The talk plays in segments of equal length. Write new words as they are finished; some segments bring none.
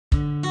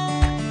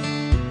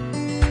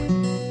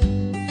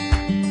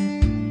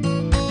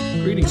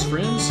Greetings,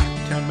 friends.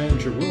 Town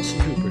Manager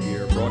Wilson Hooper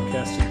here,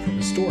 broadcasting from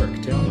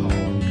historic Town Hall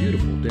in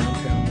beautiful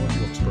downtown North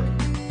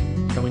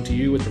Wilkesboro. Coming to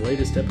you with the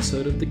latest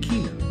episode of the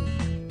Keynote,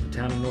 the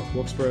Town of North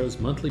Wilkesboro's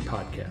monthly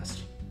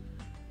podcast.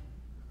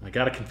 I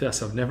gotta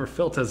confess, I've never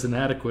felt as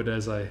inadequate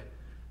as I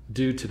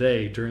do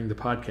today during the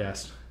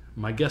podcast.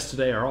 My guests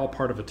today are all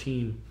part of a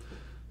team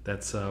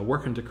that's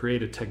working to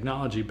create a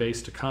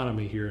technology-based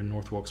economy here in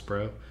North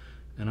Wilkesboro,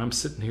 and I'm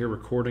sitting here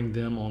recording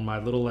them on my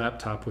little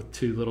laptop with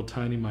two little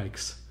tiny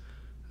mics.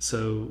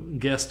 So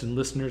guests and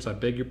listeners, I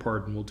beg your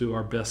pardon. We'll do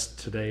our best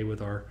today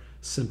with our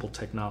simple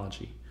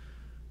technology.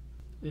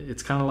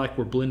 It's kind of like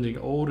we're blending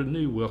old and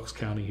new Wilkes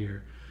County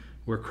here.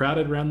 We're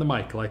crowded around the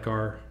mic like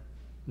our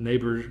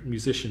neighbor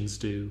musicians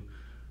do,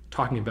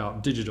 talking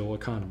about digital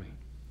economy.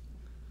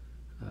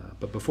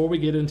 But before we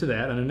get into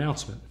that, an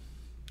announcement.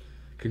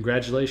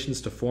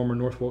 Congratulations to former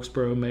North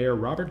Wilkesboro Mayor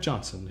Robert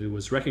Johnson, who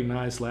was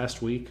recognized last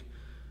week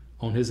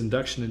on his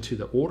induction into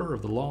the Order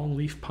of the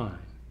Longleaf Pine.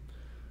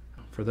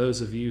 For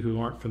those of you who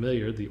aren't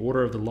familiar, the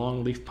Order of the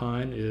Longleaf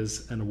Pine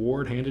is an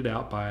award handed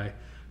out by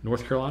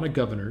North Carolina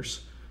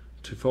governors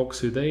to folks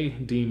who they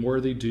deem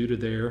worthy due to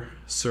their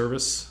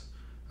service,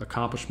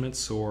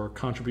 accomplishments, or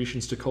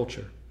contributions to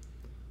culture.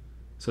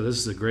 So this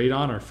is a great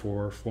honor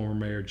for former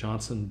Mayor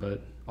Johnson,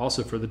 but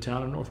also for the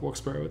town of North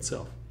Wilkesboro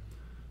itself.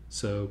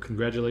 So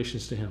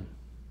congratulations to him.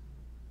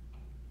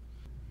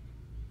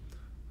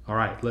 All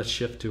right, let's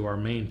shift to our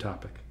main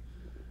topic.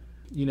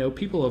 You know,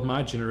 people of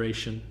my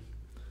generation,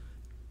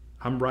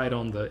 I'm right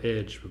on the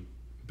edge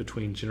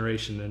between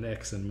Generation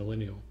X and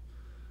Millennial,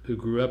 who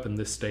grew up in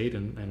this state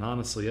and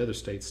honestly other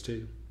states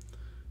too,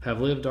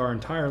 have lived our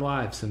entire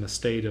lives in a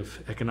state of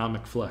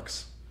economic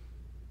flux.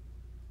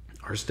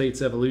 Our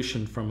state's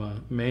evolution from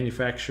a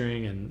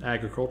manufacturing and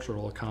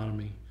agricultural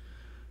economy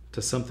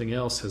to something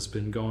else has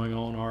been going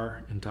on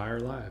our entire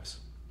lives.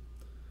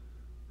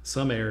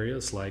 Some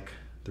areas like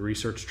the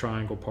Research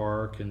Triangle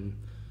Park and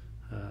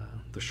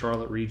the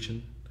Charlotte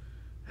region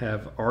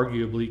have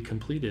arguably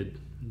completed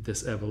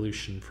this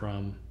evolution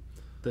from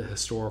the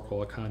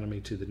historical economy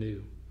to the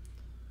new,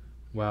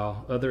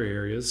 while other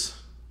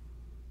areas,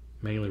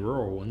 mainly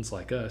rural ones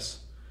like us,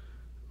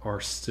 are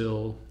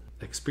still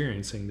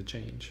experiencing the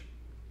change.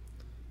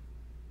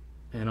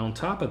 And on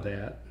top of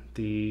that,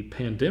 the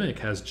pandemic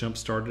has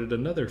jump-started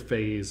another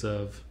phase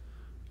of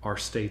our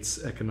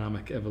state's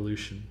economic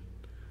evolution,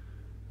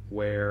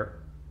 where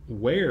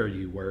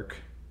you work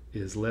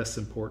is less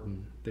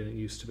important than it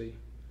used to be.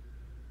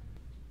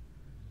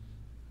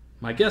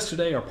 My guests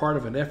today are part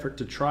of an effort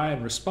to try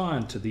and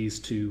respond to these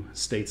two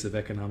states of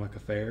economic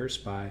affairs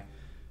by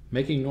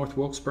making North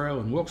Wilkesboro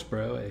and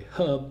Wilkesboro a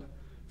hub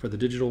for the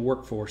digital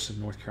workforce in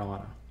North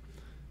Carolina.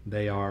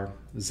 They are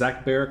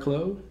Zach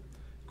Barraclough,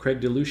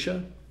 Craig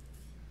DeLucia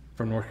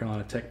from North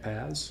Carolina Tech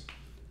Paths,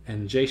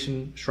 and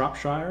Jason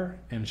Shropshire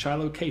and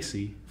Shiloh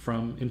Casey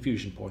from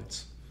Infusion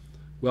Points.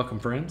 Welcome,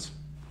 friends.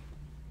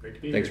 Great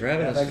to be Thanks here. for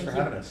having us. Thanks for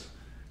having us.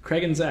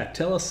 Craig and Zach,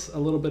 tell us a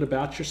little bit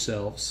about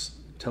yourselves.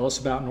 Tell us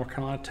about North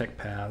Carolina Tech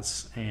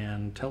Paths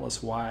and tell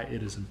us why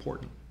it is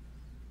important.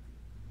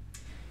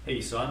 Hey,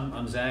 so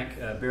I'm Zach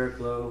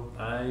Barraclough.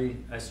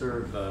 I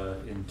serve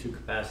in two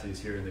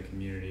capacities here in the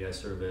community. I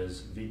serve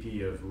as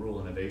VP of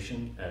Rural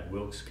Innovation at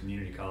Wilkes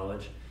Community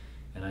College,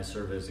 and I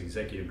serve as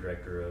Executive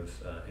Director of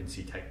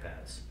NC Tech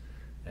Paths.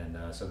 And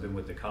so I've been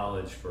with the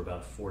college for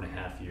about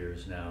 4.5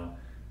 years now,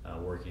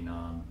 working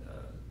on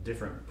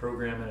different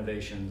program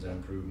innovations and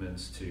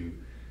improvements to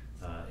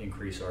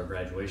increase our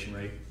graduation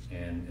rate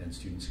and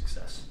student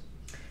success.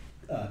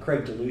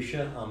 Craig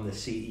DeLucia, I'm the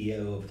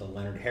CEO of the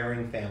Leonard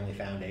Herring Family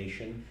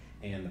Foundation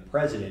and the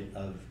president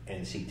of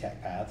NC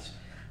Tech Paths.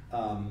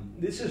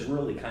 This is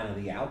really kind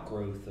of the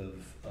outgrowth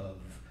of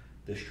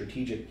the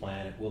strategic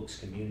plan at Wilkes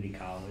Community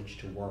College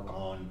to work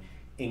on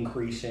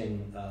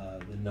increasing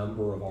the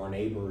number of our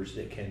neighbors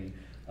that can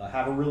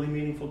have a really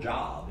meaningful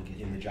job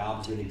in the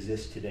jobs that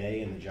exist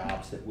today and the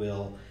jobs that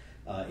will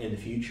in the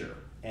future.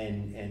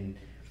 And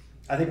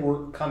I think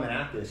we're coming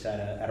at this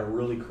at a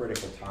really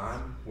critical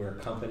time where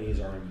companies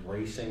are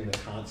embracing the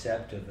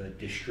concept of a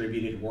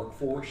distributed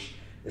workforce,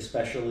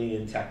 especially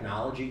in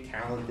technology,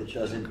 talent that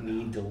doesn't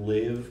need to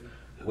live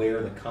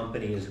where the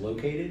company is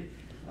located.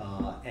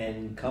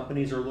 And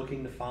companies are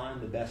looking to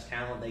find the best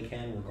talent they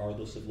can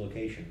regardless of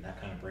location. That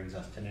kind of brings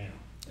us to now.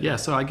 Yeah,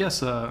 so I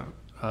guess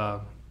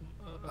a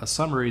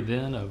summary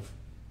then of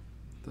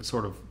the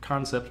sort of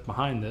concept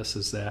behind this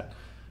is that,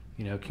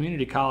 you know,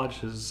 community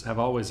colleges have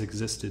always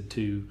existed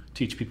to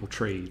teach people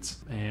trades,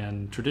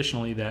 and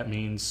traditionally that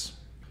means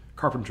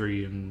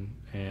carpentry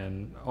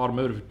and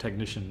automotive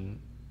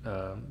technician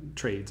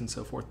trades and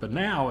so forth. But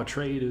now a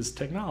trade is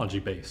technology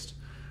based,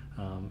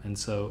 and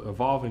so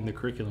evolving the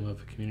curriculum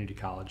of a community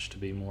college to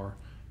be more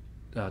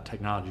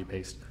technology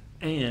based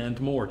and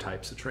more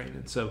types of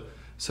training.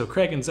 So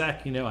Craig and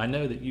Zach, you know, I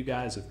know that you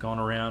guys have gone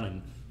around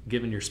and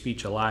given your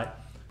speech a lot.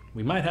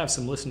 We might have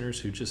some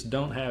listeners who just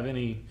don't have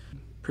any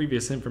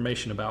previous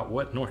information about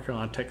what North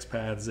Carolina Tech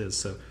Paths is.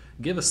 So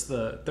give us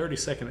the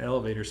 30-second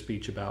elevator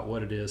speech about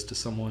what it is to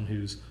someone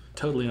who's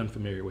totally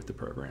unfamiliar with the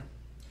program.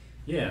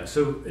 Yeah,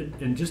 so,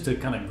 and just to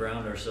kind of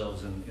ground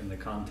ourselves in the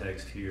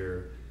context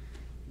here,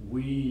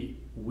 we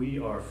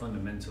are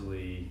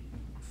fundamentally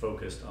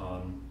focused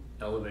on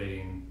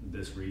elevating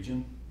this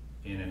region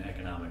in an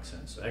economic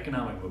sense. So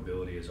economic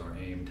mobility is our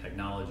aim,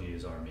 technology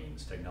is our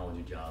means,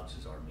 technology jobs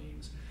is our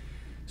means.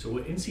 So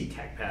what NC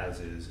Tech Paths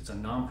is, it's a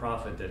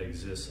nonprofit that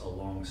exists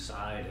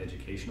alongside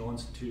educational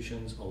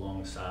institutions,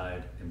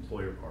 alongside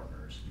employer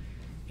partners.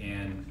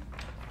 And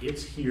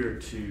it's here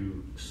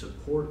to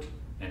support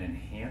and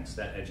enhance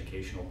that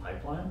educational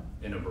pipeline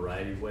in a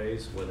variety of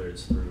ways, whether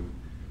it's through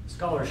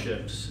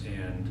scholarships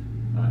and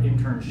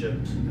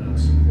internship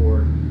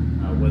support,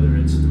 whether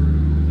it's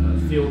through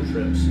field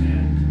trips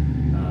and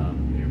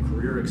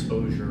career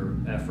exposure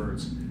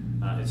efforts.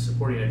 It's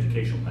supporting an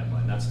educational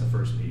pipeline. That's the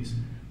first piece.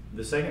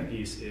 The second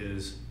piece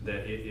is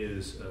that it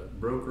is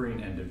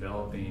brokering and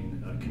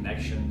developing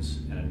connections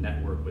and a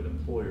network with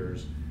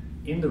employers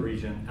in the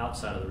region,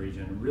 outside of the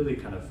region, really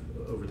kind of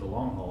over the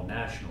long haul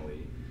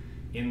nationally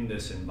in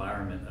this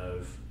environment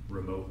of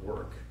remote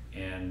work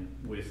and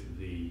with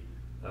the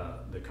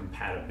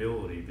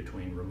compatibility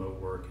between remote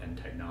work and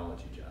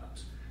technology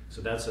jobs.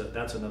 So that's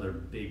another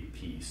big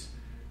piece.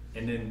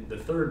 And then the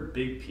third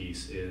big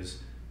piece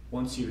is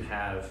once you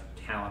have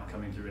talent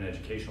coming through an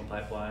educational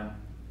pipeline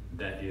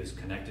that is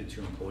connected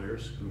to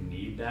employers who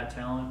need that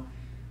talent,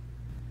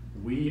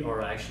 we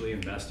are actually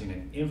investing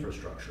in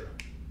infrastructure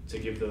to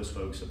give those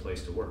folks a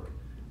place to work.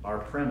 Our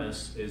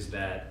premise is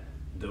that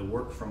the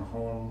work from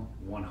home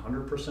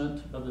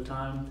 100% of the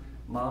time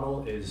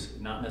model is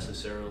not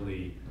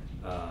necessarily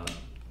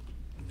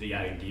the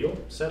ideal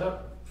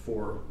setup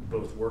for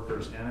both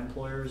workers and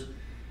employers.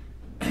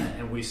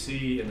 And we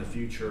see in the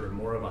future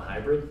more of a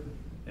hybrid,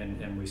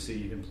 and we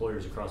see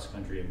employers across the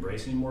country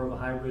embracing more of a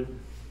hybrid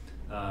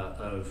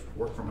of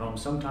work from home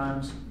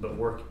sometimes, but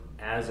work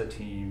as a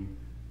team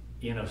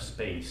in a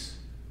space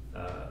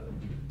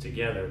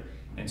together.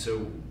 And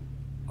so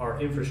our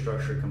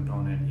infrastructure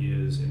component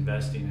is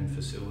investing in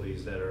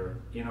facilities that are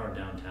in our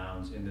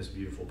downtowns in this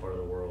beautiful part of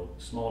the world,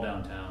 small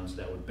downtowns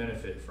that would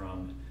benefit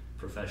from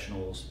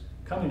professionals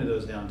coming to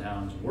those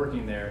downtowns,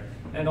 working there,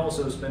 and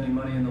also spending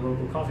money in the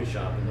local coffee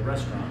shop and the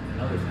restaurant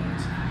and other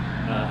things.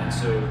 And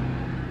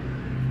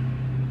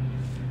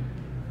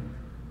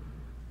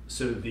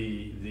so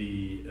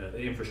the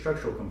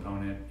infrastructural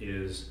component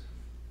is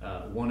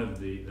one of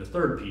the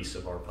third piece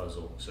of our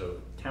puzzle.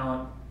 So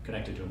talent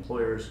connected to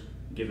employers,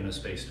 given a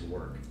space to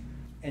work.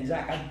 And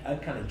Zach,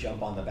 I'd kind of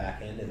jump on the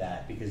back end of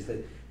that, because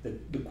the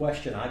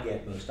question I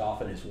get most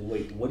often is, well,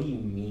 wait, what do you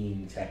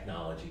mean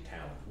technology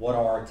talent? What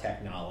are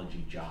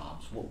technology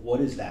jobs? What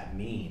does that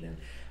mean? And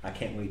I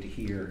can't wait to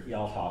hear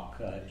y'all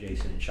talk,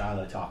 Jason and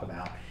Shiloh, talk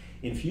about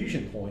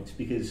infusion points,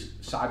 because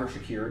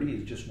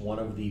cybersecurity is just one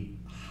of the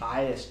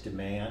highest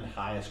demand,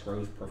 highest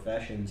growth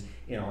professions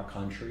in our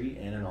country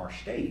and in our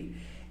state.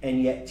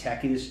 And yet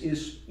tech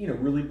is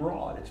really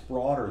broad. It's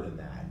broader than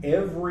that.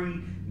 Every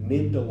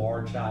mid to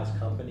large size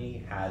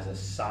company has a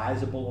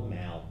sizable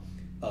amount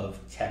of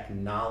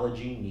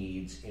technology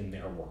needs in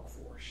their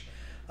workforce.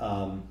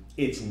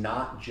 It's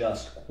not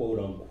just quote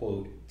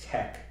unquote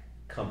tech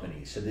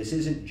companies. So this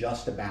isn't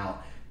just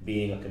about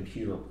being a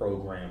computer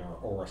programmer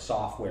or a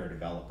software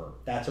developer.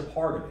 That's a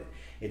part of it.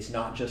 It's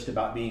not just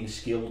about being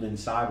skilled in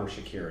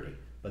cybersecurity,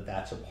 but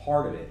that's a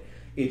part of it.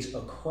 It's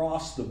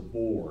across the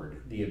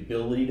board, the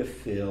ability to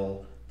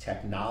fill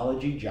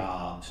technology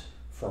jobs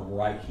from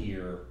right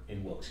here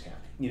in Wilkes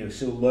County.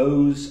 So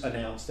Lowe's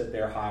announced that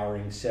they're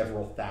hiring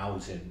several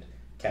thousand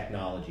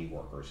technology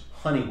workers.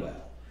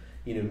 Honeywell,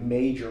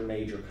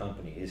 major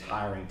company is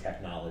hiring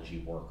technology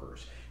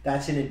workers.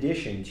 That's in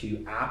addition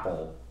to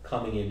Apple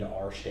coming into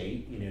our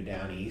state,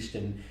 down east,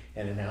 and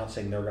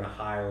announcing they're going to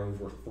hire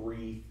over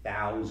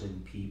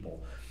 3,000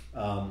 people.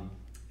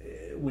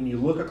 When you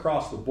look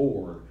across the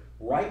board,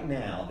 right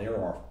now there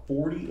are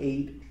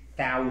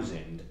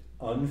 48,000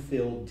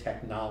 unfilled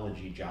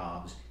technology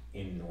jobs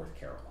in North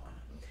Carolina.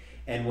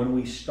 And when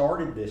we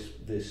started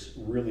this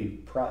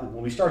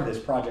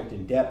project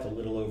in depth a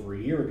little over a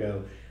year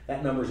ago,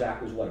 that number,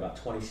 Zach, was what, about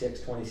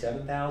 26,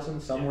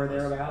 27,000, somewhere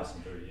thereabouts?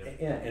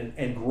 Yeah,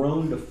 and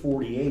grown to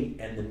 48,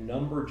 and the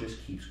number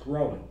just keeps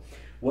growing.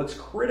 What's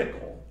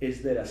critical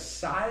is that a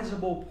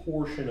sizable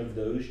portion of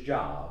those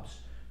jobs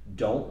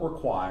don't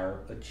require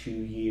a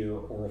 2-year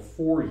or a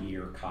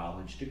 4-year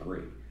college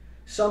degree.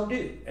 Some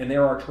do, and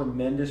there are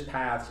tremendous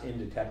paths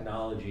into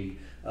technology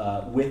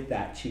with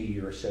that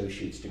 2-year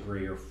associate's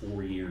degree or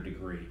 4-year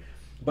degree.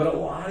 But a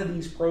lot of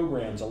these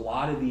programs, a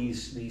lot of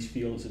these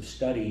fields of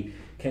study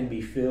can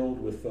be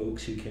filled with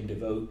folks who can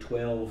devote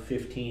 12,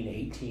 15,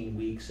 18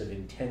 weeks of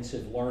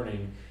intensive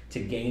learning to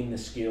gain the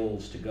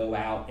skills to go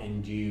out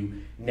and do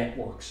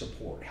network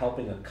support,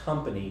 helping a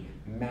company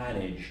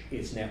manage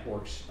its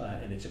networks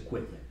and its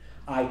equipment.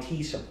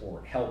 IT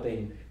support,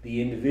 helping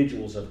the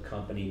individuals of a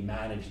company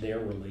manage their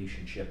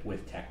relationship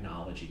with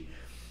technology.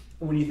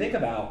 And when you think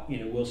about,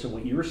 Wilson,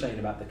 what you were saying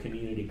about the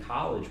community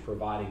college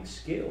providing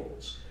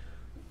skills,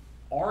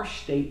 our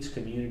state's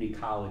community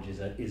college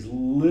is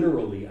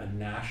literally a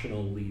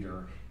national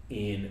leader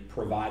in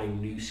providing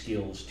new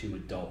skills to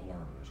adult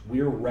learners.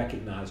 We're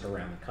recognized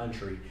around the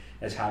country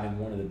as having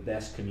one of the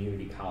best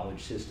community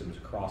college systems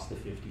across the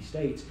 50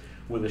 states,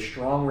 with a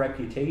strong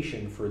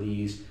reputation for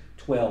these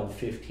 12,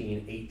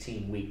 15,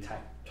 18-week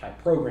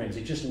type programs.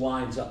 It just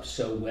lines up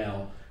so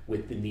well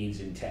with the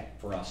needs in tech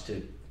for us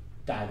to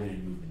dive in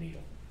and move the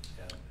needle.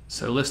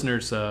 So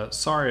listeners,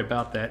 sorry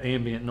about that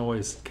ambient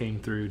noise that came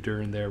through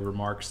during their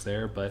remarks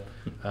there, but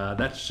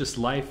that's just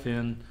life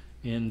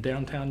in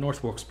downtown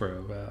North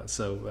Wilkesboro.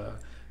 So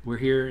we're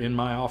here in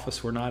my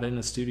office. We're not in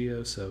a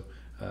studio, so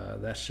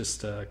that's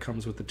just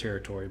comes with the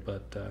territory.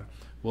 But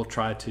we'll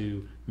try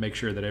to make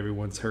sure that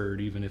everyone's heard,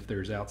 even if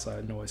there's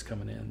outside noise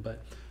coming in.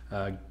 But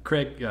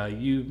Craig,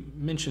 you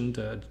mentioned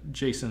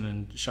Jason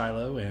and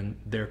Shiloh and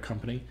their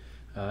company,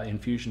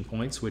 Infusion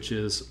Points, which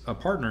is a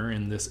partner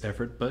in this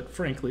effort, but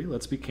frankly,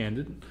 let's be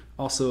candid,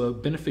 also a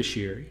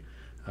beneficiary,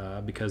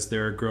 because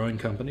they're a growing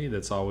company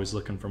that's always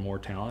looking for more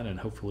talent,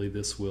 and hopefully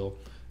this will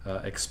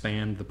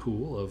expand the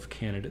pool of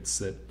candidates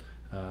that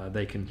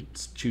they can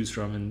choose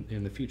from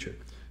in the future.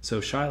 So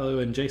Shiloh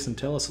and Jason,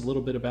 tell us a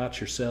little bit about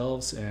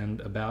yourselves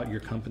and about your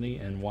company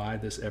and why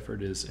this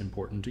effort is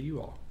important to you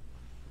all.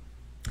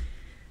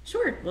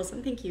 Sure,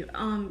 Wilson, thank you.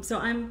 So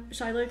I'm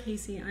Shiloh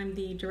Casey. I'm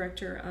the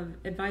Director of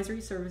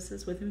Advisory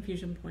Services with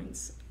Infusion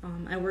Points.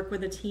 I work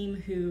with a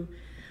team who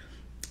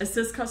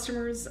assists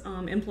customers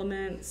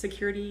implement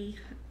security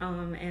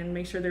and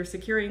make sure they're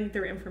securing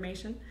their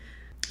information.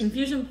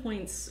 Infusion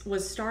Points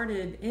was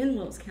started in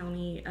Wilkes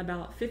County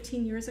about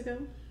 15 years ago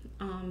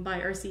by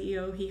our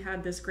CEO. He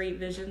had this great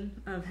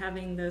vision of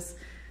having this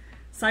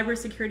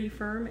cybersecurity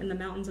firm in the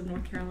mountains of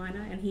North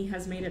Carolina, and he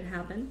has made it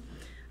happen.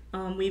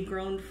 We've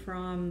grown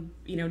from,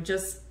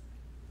 just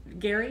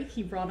Gary.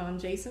 He brought on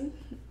Jason,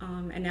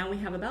 and now we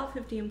have about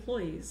 50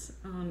 employees.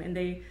 And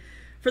they,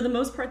 for the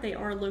most part, they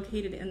are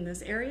located in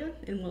this area,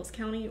 in Wilkes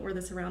County or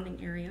the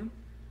surrounding area.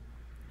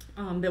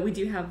 But we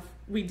do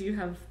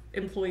have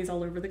employees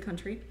all over the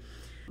country.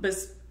 But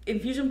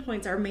Infusion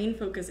Points, our main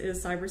focus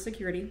is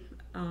cybersecurity.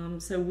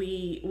 So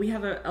we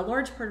have a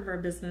large part of our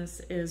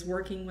business is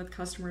working with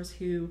customers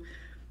who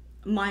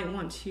might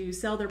want to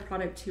sell their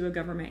product to a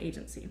government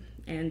agency,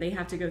 and they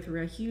have to go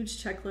through a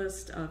huge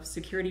checklist of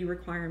security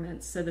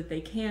requirements so that they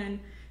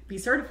can be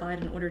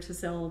certified in order to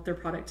sell their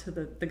product to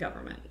the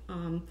government.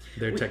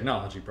 Their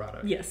technology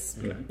product. Yes,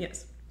 Okay.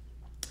 Yes.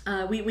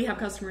 We have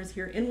customers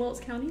here in Wilkes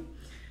County,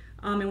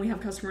 and we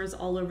have customers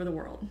all over the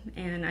world.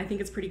 And I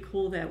think it's pretty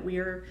cool that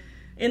we're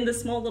in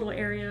this small little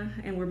area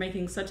and we're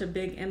making such a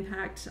big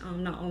impact,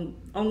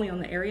 only on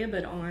the area,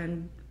 but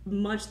on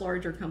much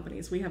larger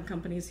companies. We have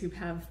companies who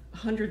have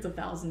hundreds of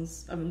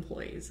thousands of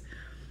employees.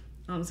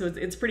 So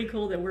it's pretty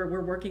cool that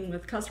we're working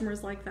with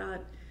customers like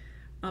that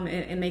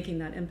and making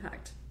that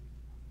impact.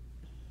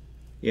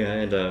 Yeah,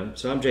 and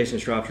so I'm Jason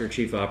Shropshire,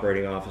 Chief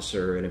Operating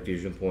Officer at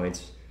Infusion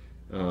Points,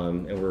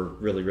 and we're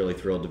really, really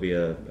thrilled to be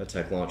a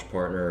tech launch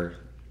partner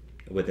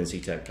with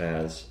NC Tech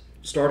Paths.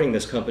 Starting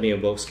this company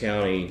in Wilkes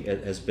County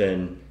it's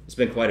been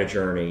quite a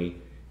journey.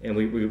 And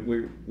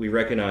we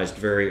recognized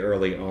very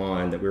early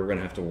on that we were going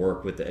to have to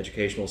work with the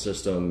educational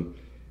system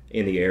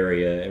in the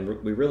area, and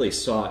we really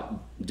sought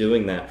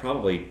doing that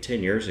probably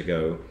 10 years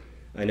ago.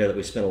 I know that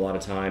we spent a lot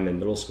of time in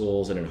middle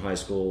schools and in high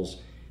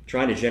schools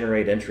trying to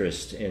generate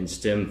interest in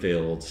STEM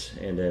fields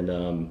and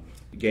in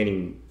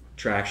gaining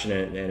traction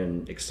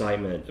and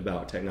excitement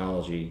about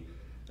technology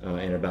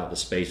and about the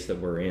space that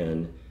we're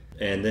in.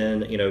 And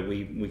then,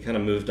 we kind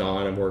of moved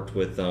on and worked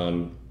with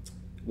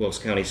Wilkes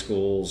County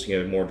schools,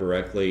 more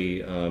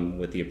directly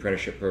with the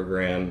apprenticeship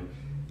program,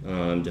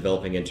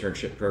 developing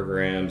internship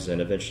programs,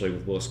 and eventually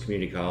with Wilkes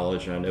Community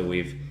College. And I know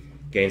we've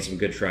gained some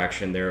good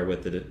traction there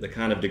with the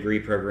kind of degree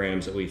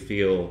programs that we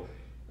feel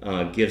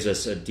gives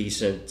us a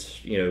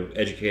decent,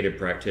 educated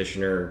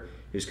practitioner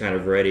who's kind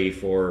of ready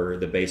for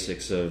the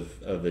basics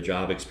of the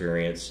job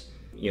experience,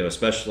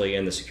 especially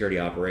in the security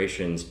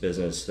operations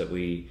business that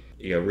we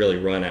really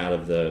run out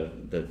of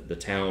the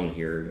town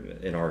here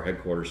in our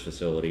headquarters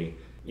facility.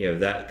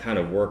 That kind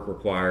of work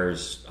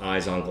requires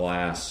eyes on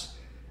glass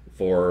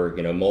for,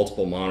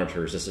 multiple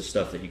monitors. This is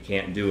stuff that you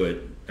can't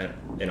do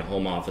in a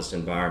home office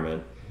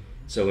environment.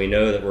 So we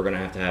know that we're going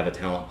to have a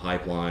talent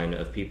pipeline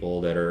of people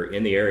that are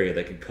in the area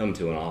that could come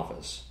to an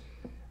office.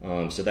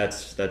 So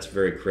that's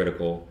very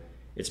critical.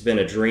 It's been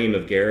a dream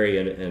of Gary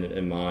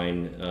and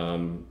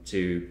mine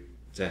to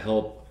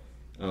help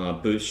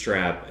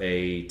bootstrap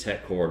a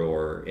tech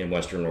corridor in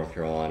Western North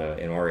Carolina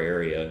in our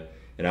area.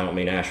 And I don't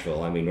mean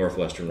Asheville, I mean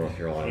Northwestern North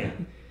Carolina.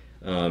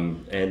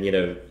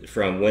 And,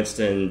 from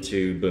Winston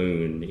to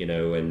Boone,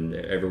 and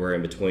everywhere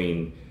in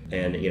between.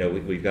 And,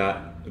 we've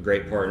got a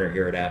great partner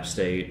here at App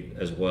State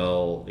as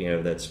well,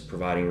 that's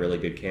providing really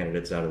good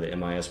candidates out of the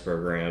MIS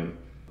program,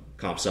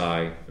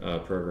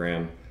 CompSci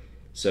program.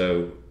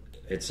 So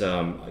it's,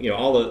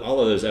 all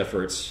of those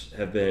efforts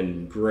have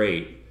been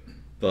great,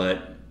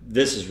 but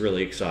this is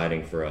really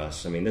exciting for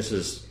us. I mean, this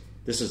is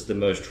the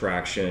most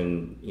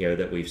traction,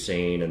 that we've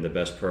seen, and the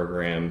best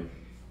program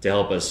to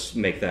help us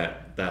make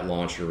that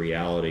launch a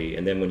reality.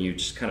 And then when you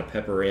just kind of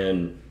pepper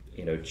in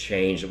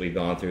change that we've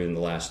gone through in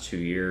the last 2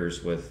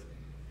 years with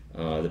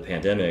the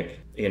pandemic,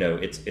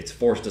 it's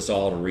forced us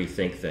all to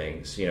rethink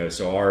things.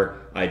 So our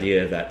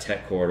idea of that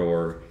tech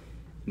corridor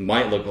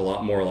might look a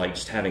lot more like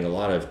just having a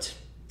lot of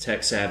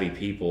tech savvy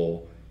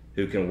people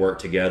who can work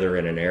together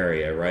in an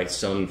area, right?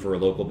 Some for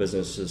local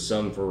businesses,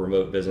 some for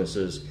remote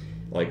businesses,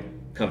 like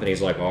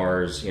companies like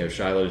ours,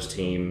 Shiloh's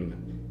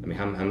team. I mean,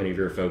 how many of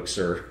your folks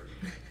are,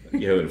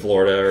 in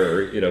Florida,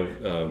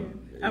 or,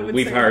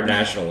 we've hired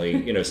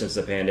nationally, since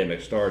the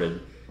pandemic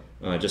started,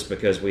 just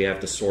because we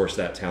have to source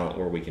that talent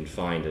where we can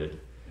find it.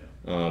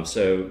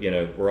 So,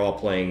 we're all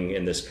playing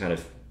in this kind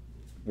of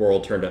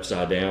world turned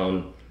upside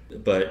down,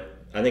 but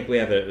I think we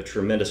have a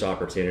tremendous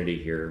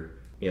opportunity here,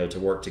 to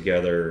work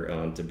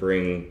together, to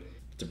bring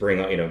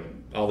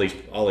all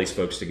these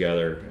folks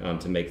together,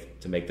 to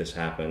make this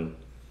happen.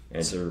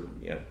 And so,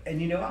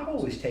 And I've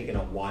always taken a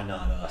 "why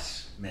not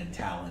us"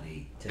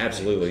 mentality to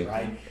absolutely things,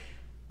 right?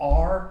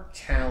 Our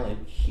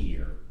talent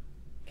here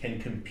can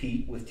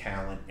compete with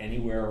talent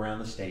anywhere around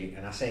the state,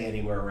 and I say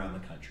anywhere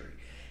around the country.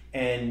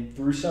 And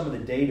through some of the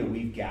data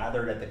we've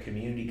gathered at the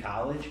community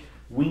college,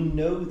 we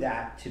know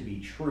that to be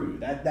true.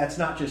 That's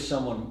not just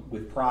someone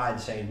with pride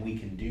saying we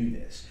can do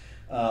this.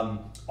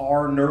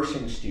 Our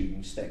nursing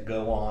students that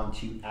go on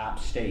to App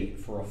State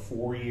for a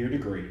 4-year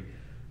degree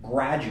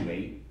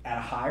graduate at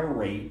a higher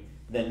rate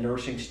than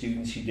nursing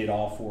students who did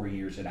all 4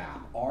 years at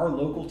App. Our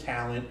local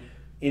talent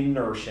in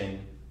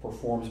nursing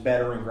performs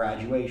better in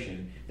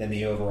graduation than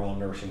the overall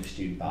nursing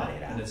student body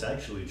at App. And it's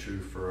actually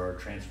true for our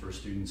transfer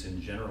students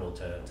in general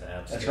to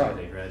App State. That's right.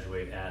 They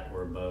graduate at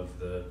or above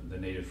the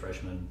native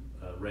freshman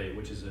rate,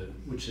 which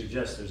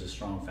suggests there's a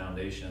strong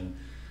foundation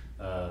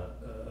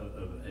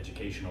of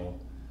educational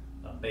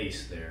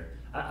base there.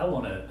 I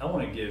want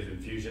to give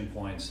Infusion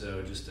Points,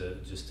 though, just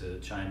to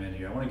chime in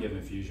here. I want to give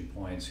Infusion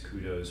Points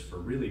kudos for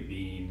really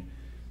being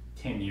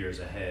 10 years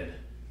ahead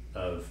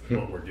of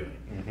what we're doing.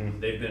 Mm-hmm.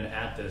 They've been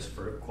at this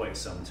for quite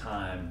some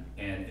time,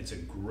 and it's a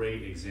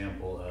great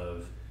example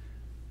of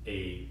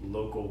a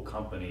local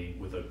company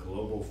with a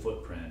global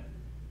footprint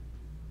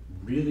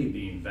really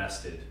being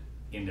vested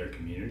in their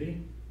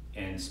community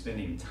and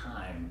spending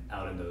time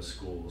out in those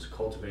schools,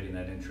 cultivating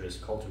that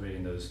interest,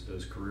 cultivating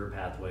those career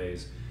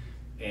pathways,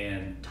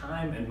 and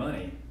time and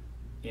money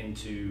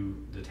into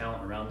the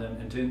talent around them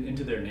and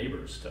into their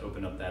neighbors to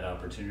open up that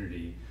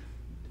opportunity.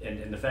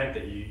 And the fact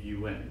that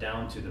you went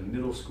down to the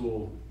middle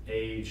school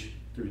age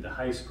through the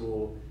high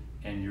school,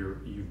 and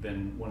you've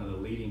been one of the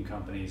leading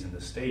companies in the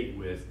state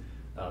with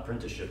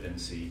apprenticeship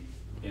NC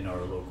in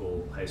our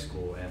local high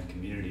school and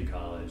community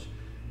college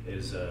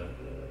is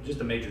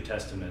just a major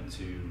testament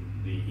to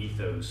the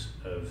ethos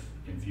of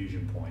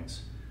Infusion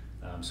Points.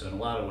 So in a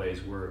lot of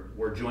ways,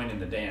 we're joining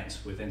the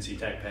dance with NC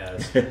Tech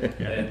Paths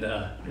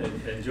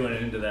and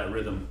joining into that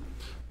rhythm.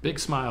 Big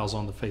smiles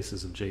on the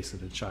faces of Jason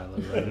and Shiloh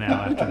right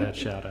now after that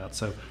shout out.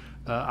 So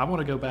I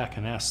want to go back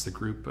and ask the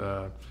group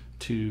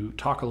to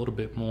talk a little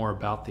bit more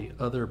about the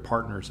other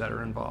partners that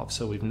are involved.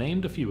 So we've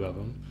named a few of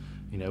them.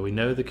 We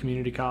know the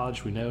community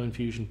college, we know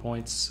Infusion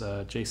Points.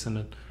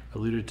 Jason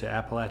alluded to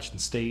Appalachian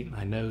State.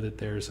 I know that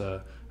there's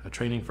a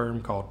training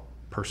firm called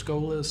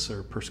Perscolis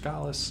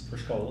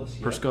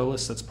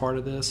that's part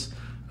of this.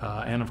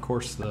 And of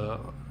course the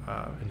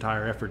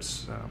entire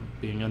efforts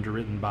being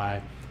underwritten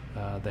by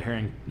the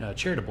Herring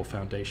Charitable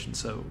Foundation.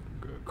 So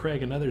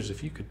Craig and others,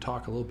 if you could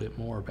talk a little bit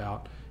more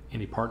about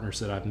any partners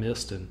that I've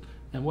missed and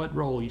what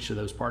role each of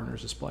those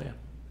partners is playing.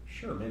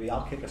 Sure, maybe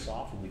I'll kick us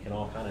off and we can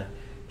all kind of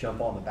jump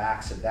on the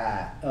backs of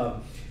that.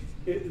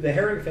 The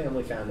Herring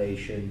Family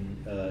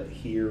Foundation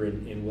here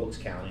in Wilkes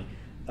County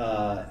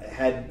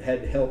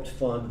had helped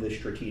fund the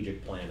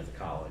strategic plan of the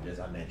college, as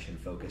I mentioned,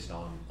 focused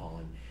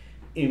on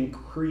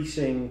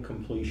increasing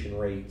completion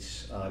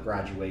rates,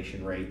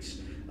 graduation rates,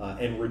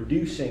 and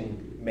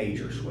reducing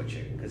major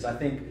switching. Because I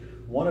think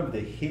one of the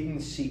hidden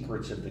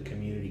secrets of the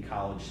community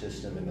college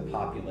system and the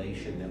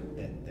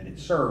population that it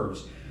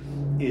serves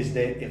is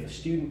that if a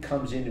student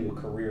comes into a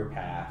career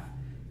path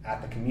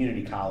at the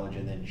community college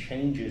and then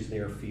changes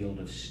their field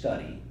of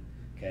study,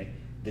 okay,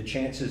 the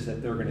chances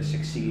that they're going to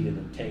succeed in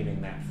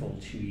obtaining that full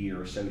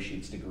 2-year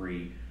associate's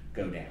degree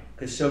go down.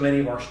 Because so many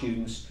of our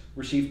students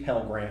receive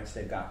Pell Grants,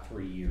 they've got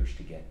 3 years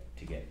to get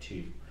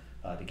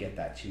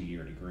that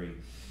 2-year degree.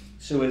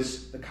 So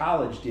as the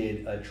college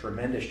did a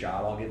tremendous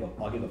job, I'll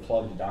give a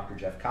plug to Dr.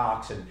 Jeff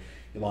Cox and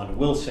Yolanda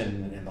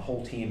Wilson and the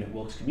whole team at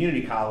Wilkes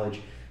Community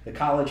College. The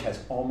college has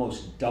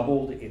almost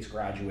doubled its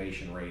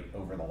graduation rate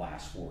over the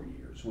last 4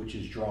 years, which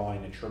is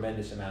drawing a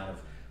tremendous amount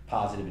of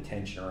positive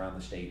attention around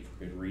the state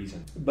for good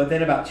reason. But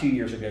then about 2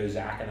 years ago,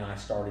 Zach and I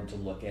started to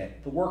look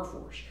at the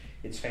workforce.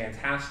 It's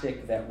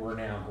fantastic that we're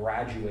now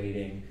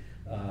graduating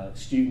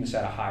students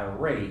at a higher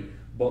rate,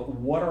 but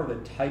what are the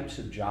types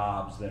of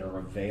jobs that are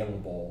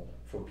available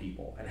for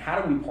people? And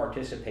how do we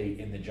participate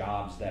in the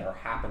jobs that are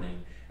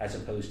happening as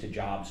opposed to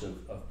jobs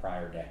of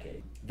prior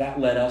decades? That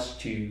led us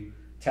to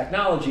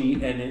technology,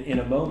 and in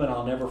a moment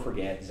I'll never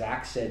forget,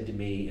 Zach said to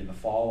me in the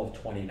fall of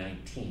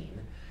 2019,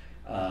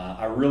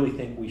 I really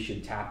think we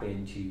should tap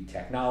into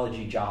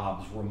technology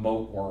jobs,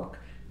 remote work,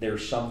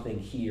 there's something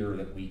here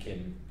that we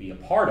can be a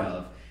part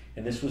of.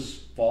 And this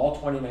was fall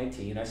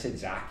 2019. I said,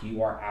 Zach,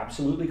 you are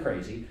absolutely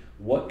crazy.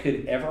 What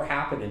could ever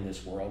happen in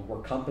this world where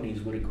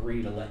companies would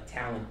agree to let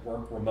talent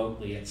work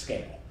remotely at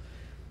scale?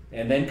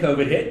 And then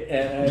COVID hit,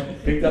 and I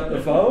picked up the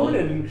phone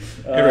and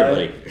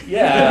said,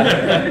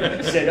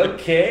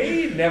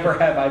 okay, never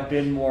have I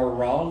been more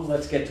wrong.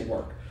 Let's get to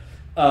work.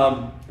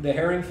 The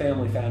Herring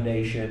Family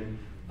Foundation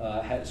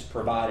has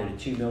provided a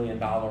 $2 million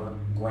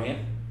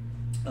grant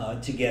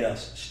to get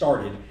us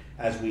started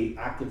as we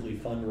actively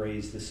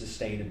fundraise the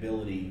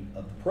sustainability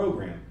of the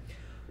program.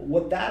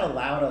 What that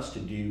allowed us to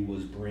do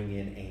was bring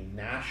in a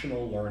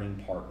national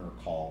learning partner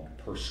called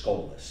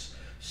Perscolis.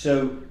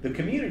 So the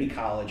community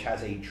college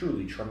has a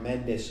truly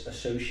tremendous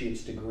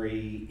associate's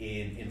degree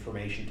in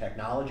information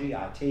technology,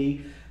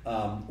 IT.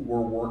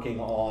 We're working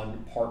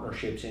on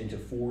partnerships into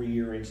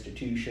 4-year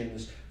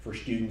institutions for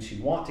students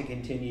who want to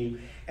continue.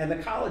 And the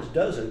college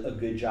does a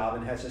good job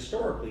and has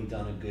historically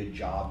done a good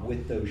job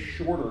with those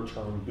shorter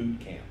term boot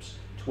camps,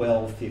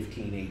 12,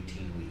 15,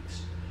 18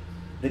 weeks.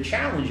 The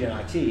challenge in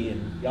IT,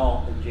 and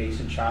y'all,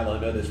 Jason, Shiloh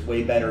know this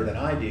way better than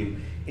I do,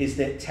 is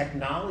that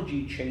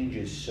technology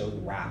changes so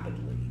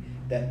rapidly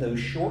that those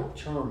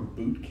short-term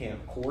boot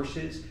camp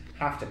courses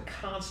have to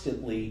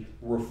constantly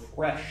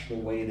refresh the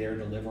way they're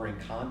delivering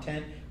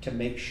content to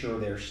make sure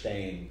they're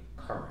staying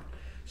current.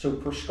 So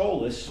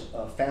Perscolis,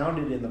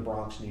 founded in the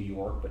Bronx, New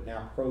York, but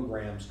now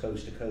programs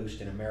coast to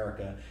coast in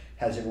America,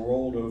 has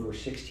enrolled over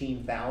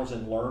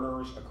 16,000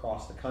 learners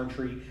across the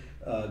country,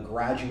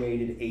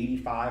 graduated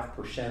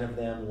 85% of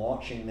them,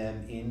 launching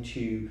them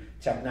into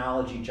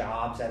technology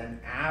jobs at an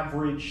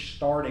average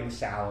starting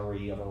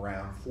salary of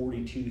around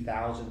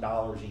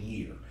 $42,000 a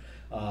year,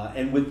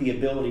 and with the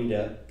ability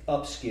to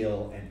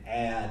upskill and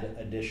add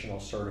additional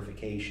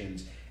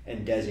certifications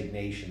and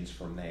designations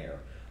from there.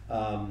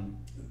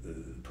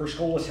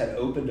 Perscolis had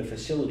opened a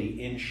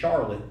facility in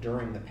Charlotte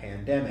during the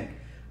pandemic,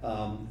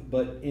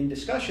 but in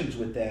discussions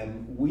with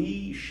them,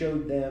 we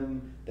showed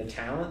them the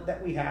talent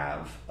that we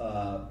have,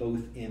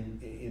 both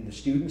in the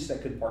students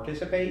that could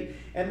participate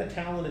and the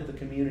talent at the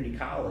community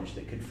college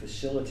that could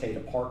facilitate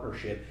a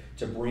partnership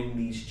to bring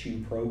these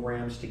two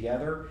programs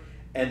together,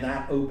 and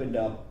that opened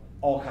up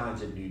all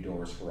kinds of new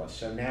doors for us.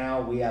 So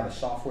now we have a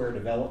software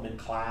development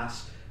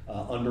class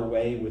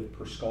underway with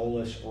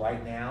Perscolis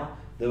right now.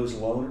 Those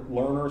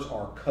learners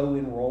are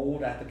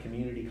co-enrolled at the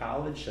community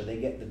college, so they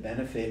get the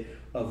benefit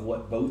of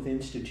what both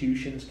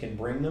institutions can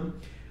bring them.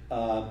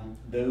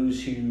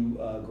 Those who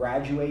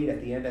graduate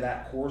at the end of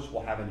that course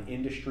will have an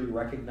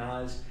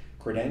industry-recognized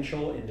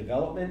credential in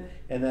development,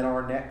 and then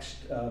our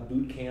next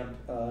boot camp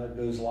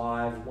goes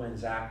live when,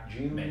 Zach?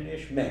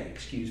 June-ish? May,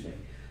 excuse me.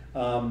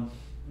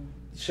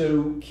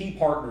 So key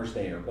partners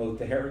there, both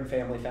the Herring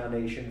Family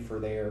Foundation for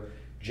their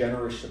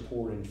generous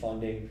support and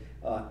funding,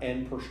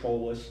 and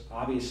Perscolis.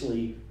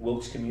 Obviously,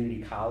 Wilkes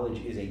Community College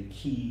is a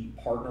key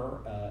partner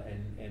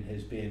and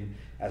has been,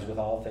 as with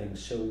all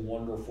things, so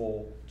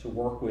wonderful to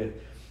work with.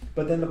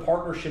 But then the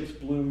partnerships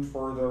bloom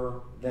further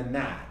than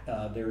that.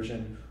 There's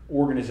an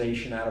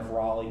organization out of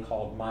Raleigh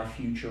called My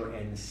Future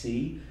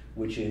NC,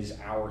 which is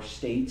our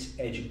state's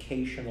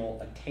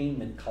educational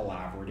attainment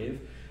collaborative,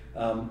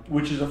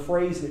 which is a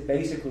phrase that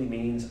basically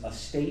means a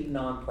state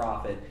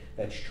nonprofit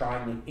that's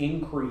trying to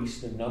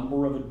increase the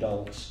number of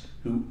adults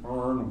who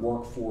earn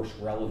workforce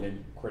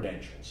relevant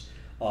credentials.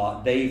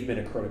 They've been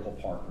a critical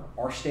partner.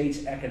 Our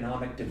state's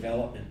economic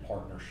development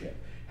partnership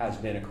has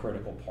been a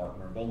critical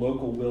partner. The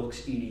local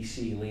Wilkes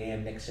EDC,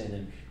 Leanne Nixon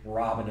and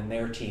Robin and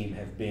their team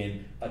have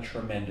been a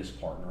tremendous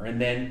partner.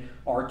 And then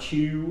our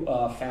two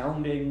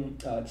founding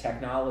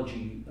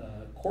technology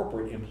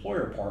corporate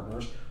employer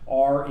partners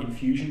are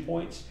Infusion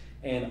Points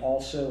and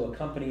also a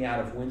company out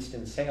of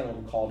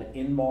Winston-Salem called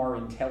Inmar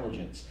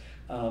Intelligence.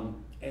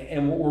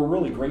 And what we're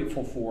really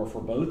grateful for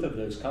both of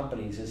those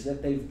companies is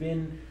that they've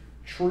been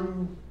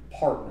true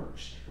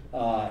partners,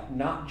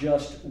 not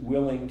just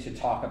willing to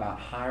talk about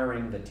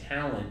hiring the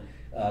talent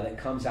that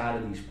comes out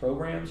of these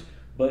programs,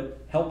 but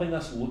helping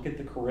us look at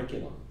the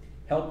curriculum,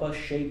 help us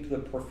shape the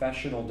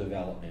professional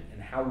development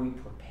and how we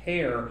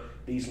prepare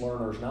these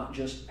learners, not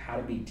just how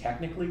to be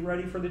technically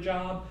ready for the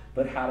job,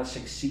 but how to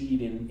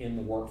succeed in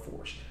the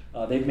workforce.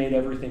 They've made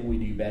everything we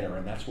do better,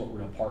 and that's what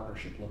real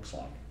partnership looks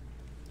like.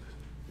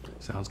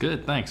 Sounds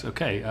good. Thanks.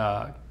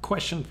 Okay.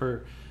 Question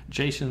for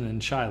Jason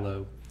and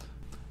Shiloh.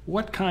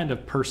 What kind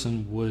of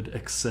person would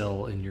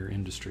excel in your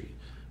industry?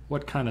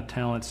 What kind of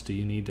talents do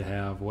you need to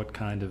have? What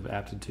kind of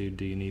aptitude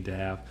do you need to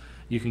have?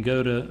 You can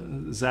go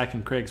to Zach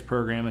and Craig's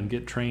program and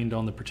get trained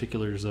on the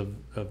particulars of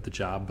the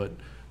job, but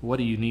what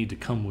do you need to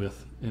come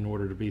with in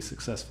order to be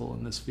successful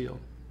in this field?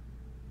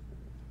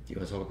 Do you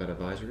want to talk about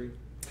advisory?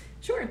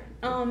 Sure.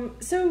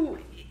 So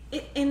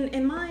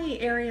in my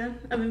area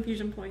of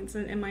Infusion Points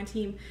and my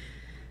team,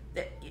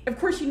 of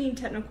course you need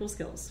technical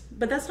skills,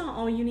 but that's not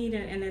all you need,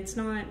 and it's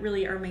not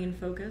really our main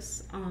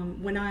focus.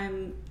 When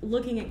I'm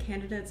looking at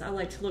candidates, I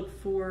like to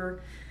look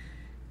for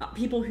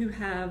people who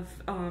have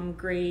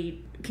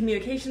great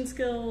communication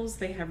skills.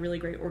 They have really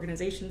great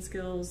organization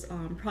skills.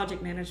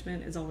 Project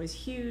management is always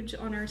huge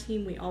on our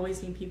team. We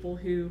always need people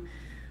who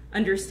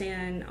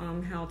understand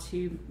how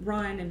to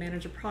run and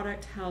manage a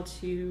project, how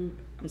to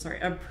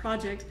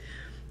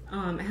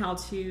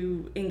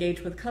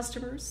engage with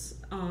customers,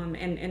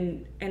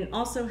 and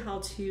also how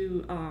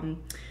to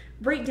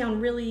break down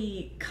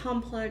really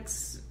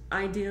complex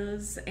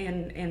ideas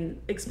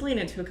and explain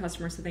it to a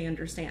customer so they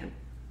understand.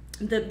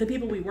 The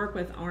people we work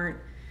with aren't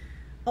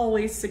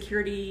always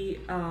security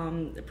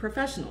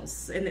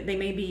professionals, and they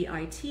may be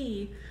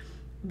IT,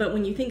 but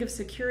when you think of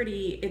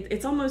security,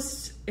 it's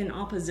almost in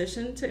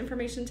opposition to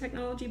information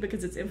technology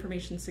because it's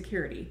information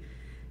security.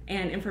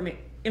 And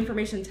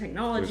information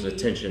technology... There's a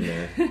tension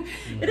there.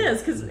 It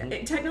is, because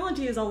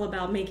technology is all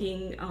about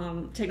making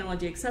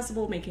technology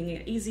accessible, making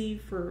it easy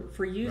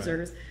for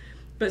users. Right.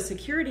 But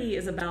security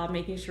is about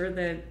making sure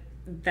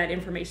that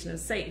information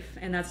is safe.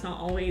 And that's not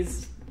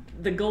always...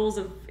 The goals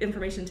of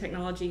information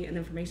technology and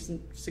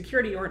information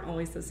security aren't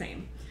always the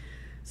same.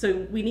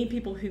 So we need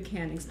people who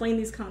can explain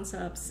these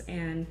concepts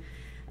and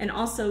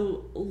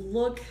also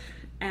look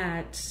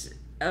at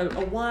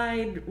a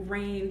wide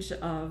range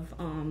of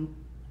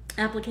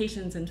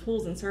applications and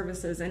tools and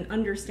services and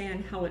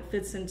understand how it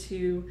fits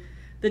into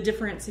the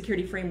different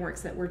security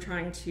frameworks that we're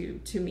trying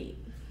to meet.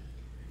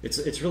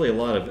 It's really a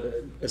lot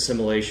of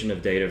assimilation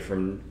of data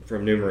from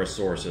numerous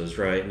sources,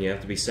 right? And you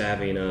have to be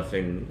savvy enough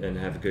and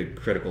have a good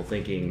critical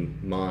thinking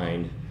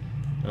mind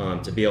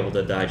to be able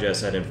to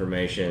digest that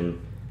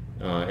information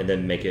and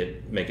then make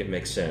it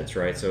make sense,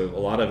 right? So a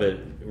lot of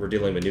it, we're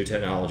dealing with new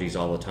technologies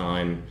all the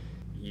time.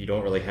 You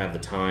don't really have the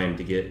time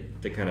to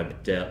get the kind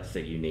of depth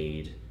that you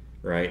need,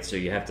 right? So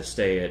you have to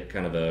stay at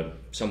kind of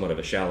somewhat of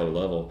a shallow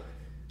level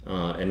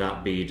and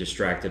not be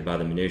distracted by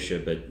the minutia,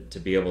 but to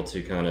be able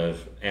to kind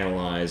of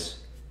analyze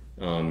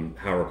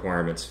how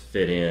requirements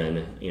fit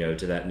in,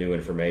 to that new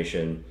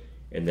information,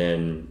 and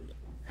then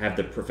have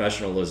the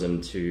professionalism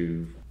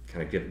to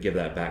kind of give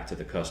that back to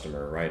the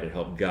customer, right, and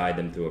help guide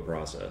them through a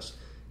process.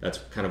 That's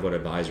kind of what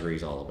advisory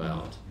is all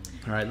about.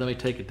 All right, let me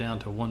take it down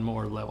to one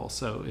more level.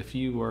 So if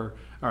you were,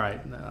 all right,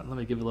 let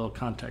me give you a little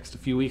context. A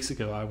few weeks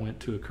ago, I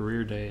went to a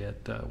career day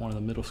at one of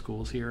the middle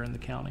schools here in the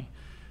county,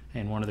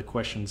 and one of the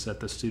questions that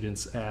the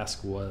students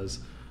asked was,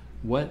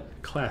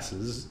 what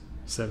classes,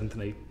 6th,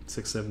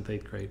 7th,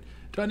 8th grade,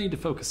 do I need to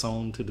focus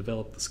on to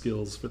develop the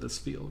skills for this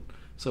field?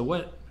 So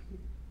what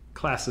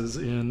classes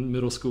in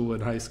middle school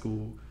and high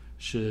school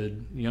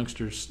should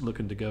youngsters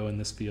looking to go in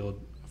this field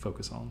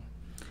focus on?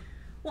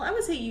 Well, I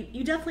would say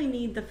you definitely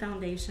need the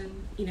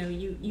foundation.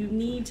 You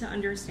need to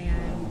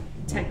understand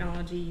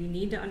technology. You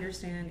need to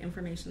understand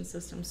information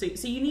systems.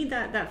 So you need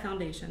that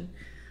foundation.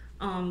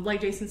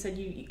 Like Jason said,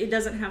 it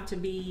doesn't have to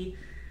be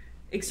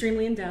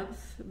extremely in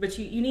depth, but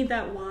you need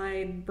that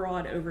wide,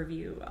 broad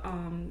overview.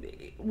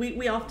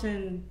 We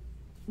often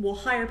will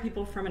hire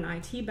people from an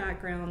IT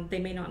background. They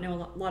may not know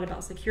a lot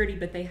about security,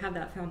 but they have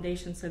that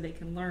foundation so they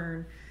can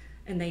learn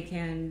and they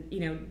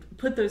can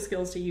put those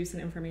skills to use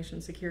in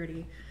information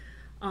security.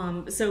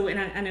 And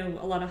I know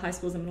a lot of high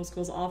schools and middle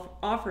schools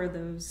offer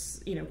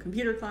those,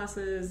 computer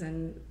classes,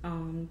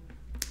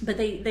 but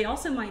they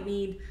also might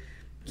need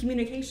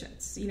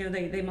communications.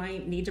 They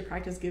might need to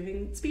practice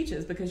giving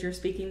speeches because you're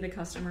speaking to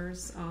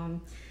customers.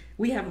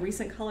 We have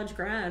recent college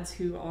grads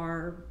who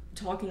are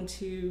talking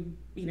to,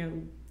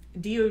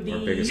 DOD,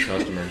 our biggest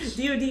customers.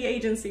 DOD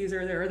agencies,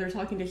 or they're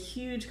talking to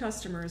huge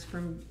customers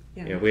from.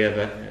 Yeah, we have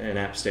an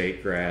App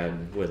State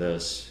grad with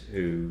us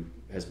who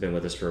has been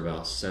with us for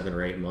about 7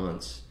 or 8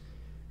 months.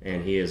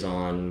 And he is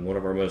on one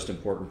of our most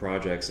important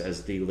projects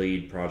as the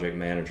lead project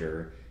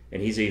manager.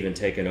 And he's even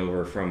taken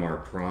over from our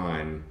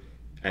prime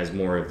as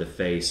more of the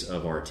face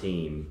of our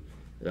team.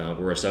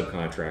 We're a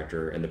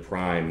subcontractor, and the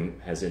prime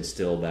has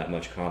instilled that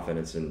much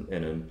confidence in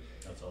him.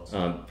 That's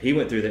awesome. He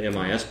went through the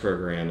MIS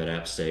program at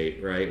App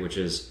State, right, which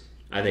is,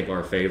 I think,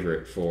 our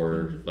favorite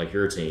for like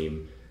your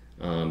team.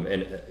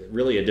 And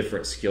really a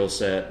different skill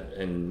set,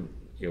 and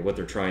what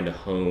they're trying to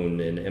hone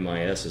in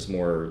MIS is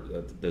more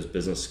those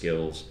business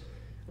skills.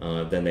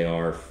 Than they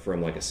are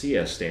from like a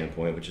CS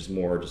standpoint, which is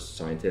more just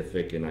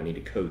scientific, and I need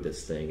to code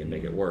this thing and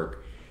make it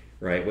work,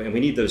 right? And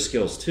we need those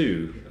skills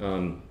too.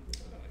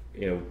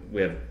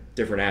 We have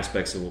different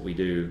aspects of what we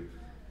do,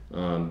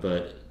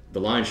 but the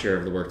lion's share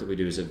of the work that we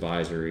do is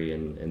advisory,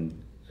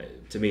 and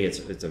to me,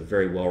 it's a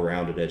very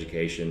well-rounded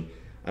education.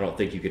 I don't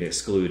think you can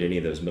exclude any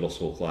of those middle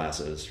school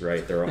classes,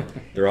 right?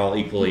 They're all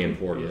equally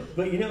important.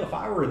 But if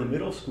I were in the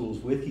middle schools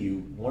with you,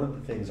 one of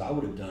the things I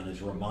would have done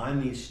is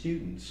remind these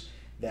students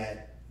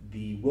that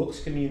the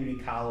Wilkes Community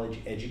College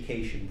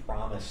Education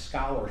Promise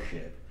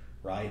Scholarship,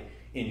 right,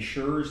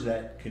 ensures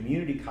that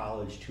community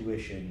college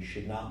tuition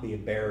should not be a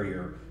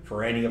barrier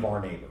for any of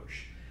our neighbors.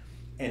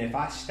 And if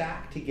I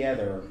stack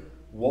together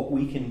what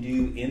we can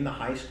do in the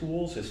high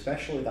schools,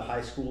 especially the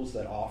high schools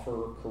that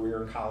offer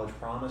Career and College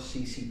Promise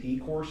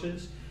CCP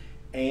courses,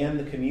 and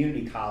the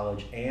community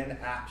college and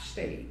App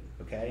State,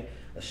 okay,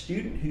 a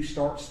student who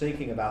starts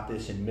thinking about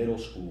this in middle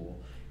school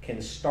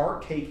can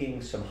start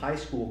taking some high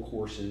school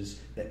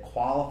courses that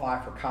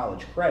qualify for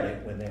college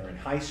credit when they're in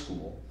high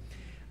school,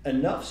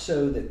 enough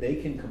so that they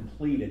can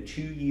complete a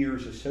 2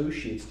 years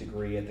associate's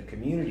degree at the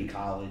community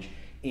college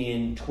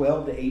in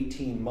 12 to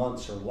 18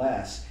 months or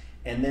less,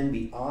 and then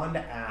be on to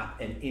app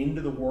and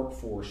into the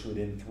workforce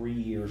within 3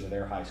 years of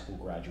their high school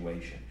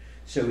graduation.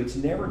 So it's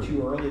never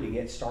too early to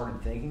get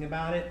started thinking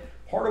about it.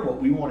 Part of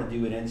what we want to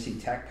do at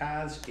NC Tech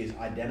Paths is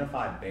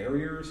identify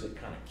barriers that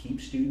kind of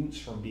keep students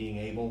from being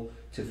able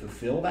to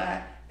fulfill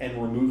that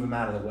and remove them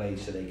out of the way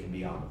so they can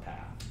be on the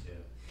path. Yeah.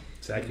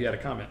 Zach, you had a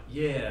comment?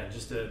 Yeah,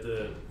 just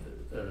the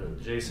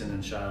Jason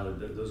and Shiloh,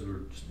 those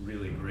were just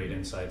really great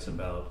insights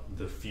about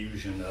the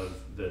fusion of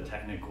the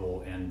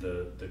technical and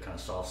the kind of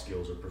soft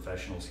skills or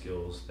professional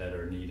skills that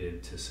are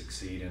needed to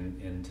succeed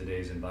in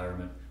today's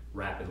environment,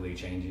 rapidly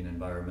changing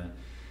environment.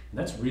 And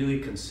that's really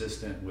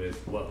consistent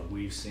with what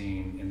we've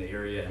seen in the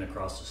area and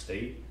across the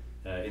state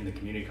in the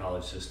community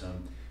college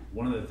system.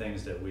 One of the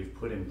things that we've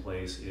put in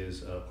place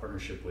is a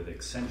partnership with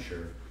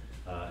Accenture.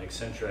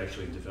 Accenture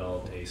actually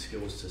developed a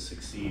Skills to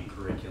Succeed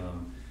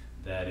curriculum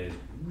that is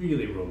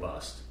really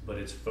robust, but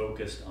it's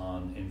focused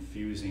on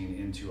infusing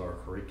into our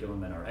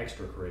curriculum and our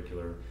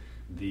extracurricular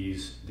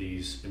these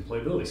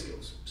employability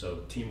skills.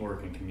 So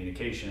teamwork and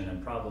communication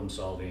and problem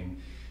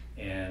solving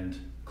and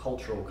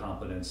cultural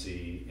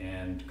competency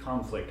and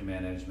conflict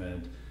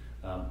management,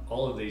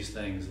 all of these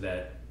things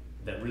that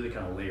really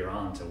kind of layer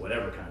on to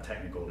whatever kind of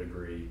technical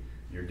degree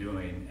you're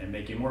doing and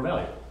make you more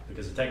valuable.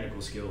 Because the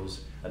technical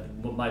skills,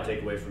 my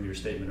takeaway from your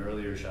statement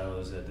earlier, Shiloh,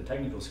 is that the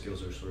technical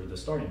skills are sort of the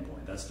starting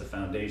point. That's the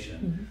foundation.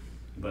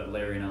 Mm-hmm. But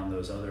layering on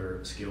those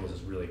other skills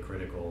is really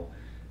critical.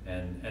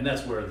 And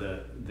that's where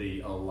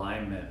the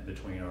alignment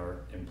between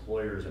our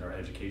employers and our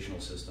educational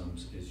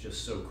systems is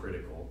just so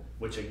critical,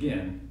 which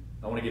again,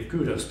 I want to give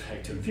kudos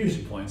back to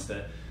Infusion Points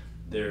that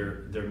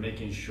they're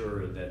making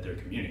sure that they're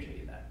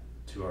communicating that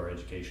to our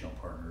educational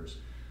partners,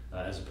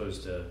 as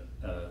opposed to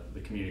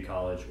the community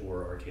college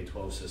or our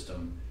K-12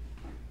 system,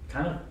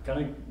 kind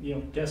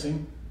of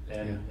guessing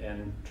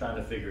and trying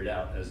to figure it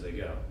out as they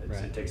go.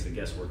 It takes the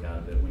guesswork out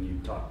of it when you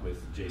talk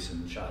with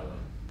Jason and Shiloh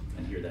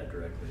and hear that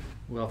directly.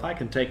 Well, if I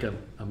can take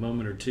a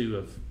moment or two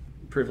of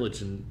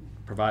privilege and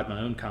provide my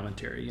own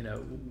commentary,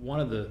 one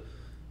of the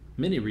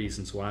many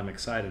reasons why I'm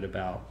excited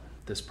about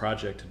this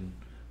project and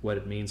what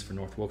it means for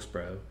North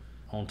Wilkesboro,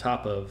 on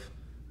top of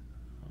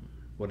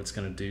what it's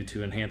going to do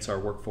to enhance our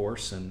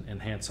workforce and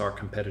enhance our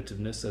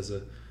competitiveness as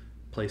a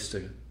place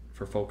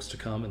for folks to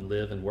come and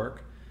live and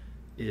work,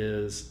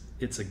 is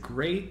it's a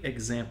great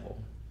example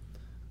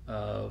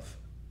of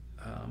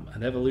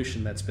an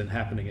evolution that's been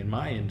happening in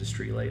my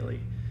industry lately,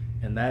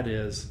 and that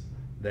is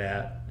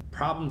that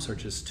problems are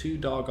just too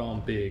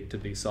doggone big to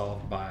be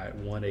solved by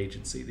one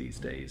agency these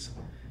days.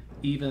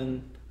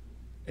 Even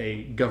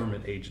a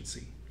government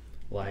agency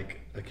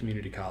like a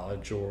community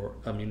college or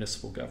a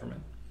municipal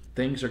government.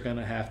 Things are going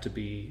to have to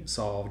be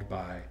solved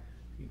by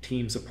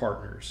teams of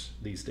partners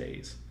these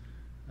days.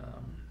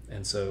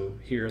 And so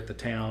here at the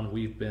town,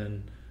 we've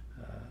been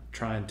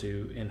trying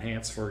to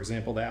enhance, for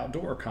example, the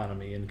outdoor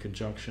economy in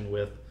conjunction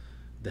with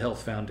the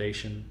Health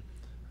Foundation,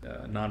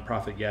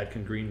 nonprofit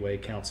Yadkin Greenway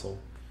Council,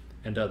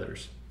 and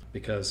others,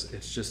 because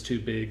it's just too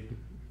big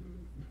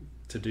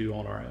to do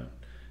on our own.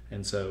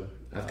 And so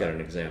I've got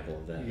an example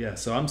of that. Yeah,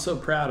 so I'm so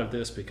proud of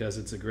this because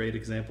it's a great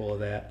example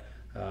of that.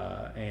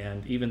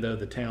 And even though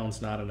the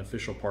town's not an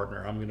official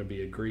partner, I'm going to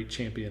be a great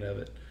champion of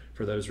it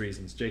for those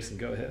reasons. Jason,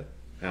 go ahead.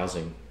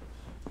 Housing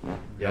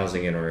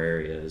in our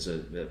area is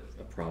a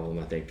problem.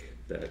 I think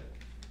that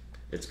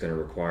it's going to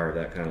require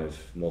that kind of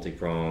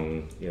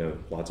multi-prong,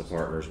 lots of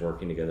partners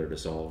working together to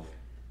solve.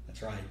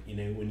 That's right.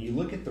 When you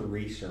look at the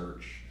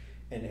research,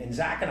 and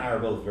Zach and I are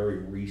both very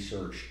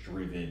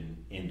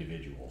research-driven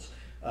individuals.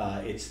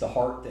 It's the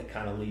heart that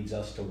kind of leads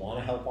us to want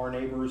to help our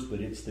neighbors, but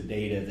it's the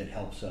data that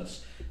helps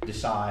us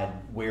decide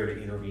where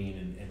to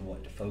intervene and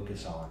what to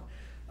focus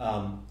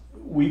on.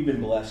 We've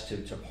been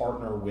blessed to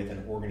partner with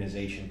an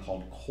organization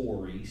called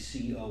CORI,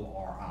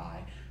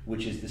 C-O-R-I,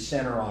 which is the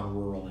Center on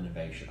Rural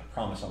Innovation. I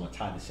promise I'm going to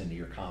tie this into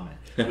your comment.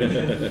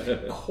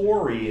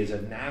 CORI is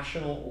a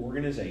national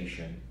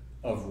organization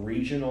of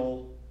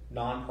regional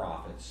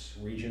nonprofits,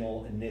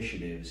 regional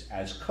initiatives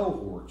as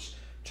cohorts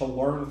to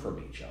learn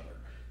from each other.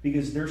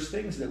 Because there's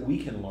things that we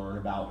can learn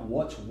about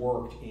what's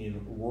worked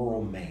in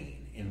rural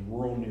Maine, in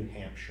rural New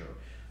Hampshire.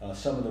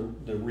 Some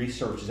of the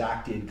research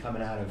Zach did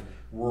coming out of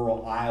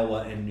rural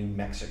Iowa and New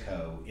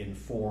Mexico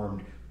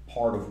informed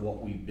part of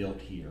what we built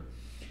here.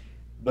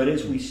 But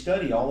as we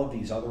study all of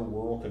these other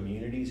rural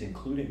communities,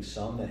 including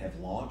some that have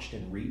launched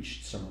and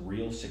reached some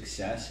real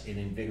success in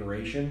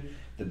invigoration,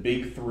 the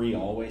big three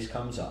always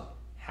comes up: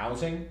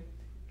 housing,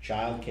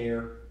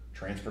 childcare,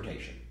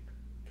 transportation.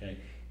 Okay?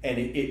 And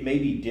it may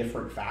be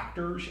different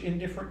factors in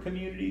different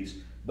communities,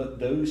 but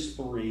those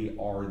three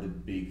are the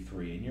big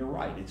three. And you're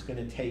right, it's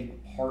going to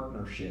take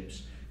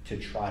partnerships to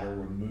try to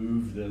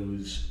remove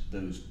those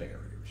barriers.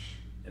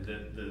 And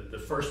the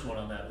first one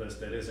on that list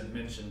that isn't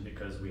mentioned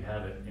because we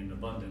have it in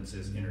abundance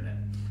is internet.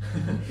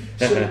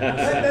 So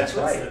that's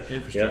right.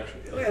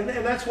 Infrastructure. And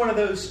that's one of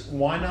those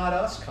 "why not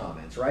us"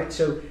 comments, right?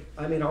 So,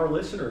 I mean, your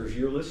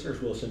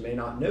listeners, Wilson, may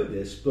not know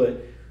this,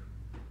 but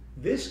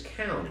this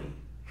county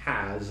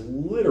has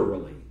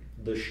literally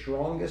the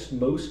strongest,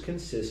 most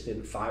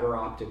consistent fiber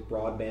optic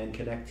broadband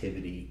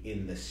connectivity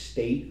in the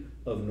state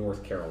of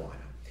North Carolina.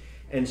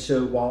 And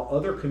so while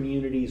other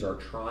communities are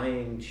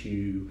trying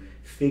to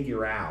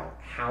figure out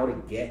how to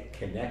get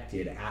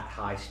connected at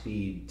high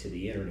speed to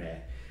the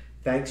internet,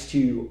 thanks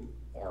to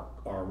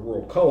our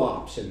rural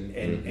co-ops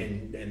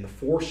and the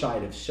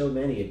foresight of so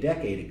many a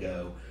decade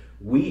ago,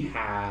 we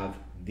have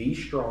the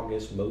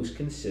strongest, most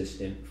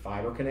consistent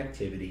fiber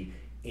connectivity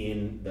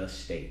in the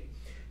state.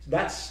 So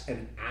that's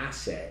an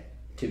asset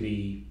to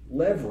be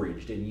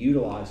leveraged and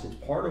utilized. It's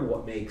part of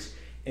what makes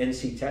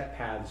NC Tech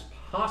Paths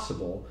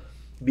possible,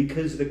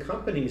 because the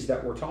companies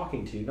that we're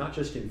talking to, not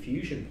just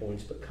Infusion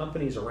Points, but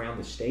companies around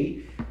the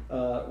state,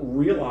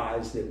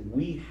 realize that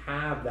we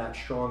have that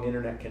strong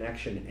internet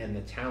connection and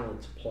the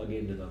talent to plug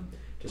into them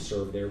to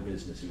serve their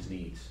businesses'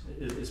 needs.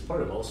 It's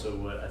part of also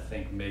what I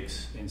think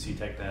makes NC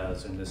Tech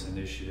Paths and this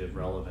initiative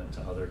relevant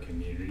to other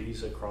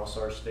communities across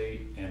our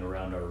state and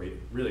around our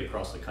really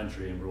across the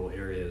country in rural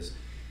areas,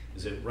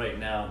 is that right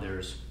now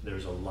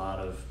there's a lot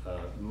of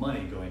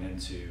money going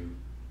into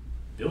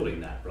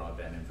building that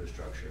broadband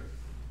infrastructure,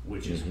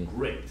 which is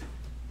great.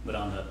 But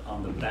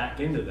on the back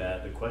end of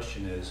that, the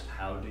question is,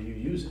 how do you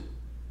use it?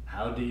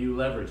 How do you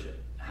leverage it?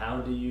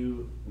 How do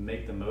you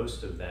make the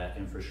most of that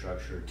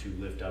infrastructure to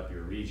lift up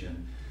your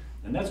region?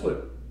 And that's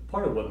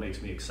part of what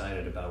makes me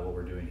excited about what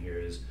we're doing here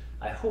is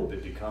I hope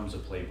it becomes a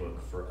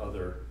playbook for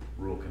other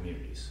rural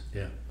communities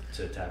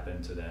to tap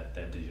into that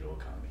digital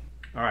economy.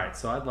 All right,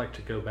 so I'd like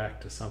to go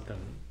back to something,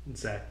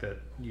 Zach, that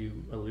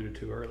you alluded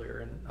to earlier,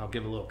 and I'll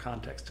give a little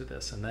context to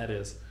this, and that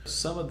is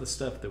some of the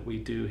stuff that we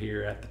do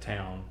here at the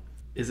town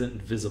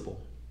isn't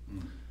visible.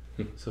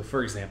 So,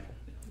 for example,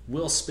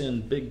 we'll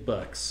spend big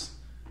bucks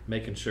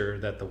making sure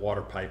that the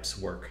water pipes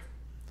work,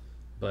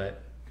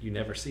 but you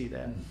never see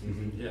that.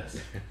 Yes.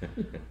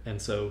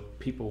 And so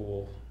people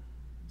will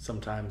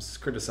sometimes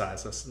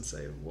criticize us and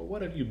say, well,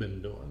 what have you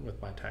been doing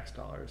with my tax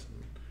dollars?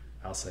 And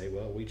I'll say,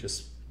 well, we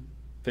just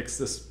fixed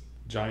this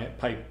giant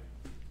pipe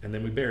and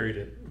then we buried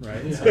it,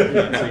 right? Yeah. So you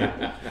can't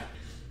see it.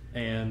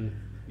 And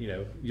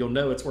you'll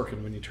know it's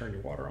working when you turn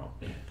your water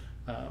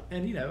on.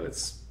 And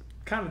it's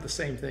kind of the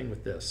same thing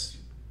with this.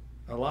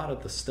 A lot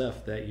of the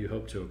stuff that you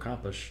hope to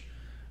accomplish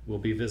will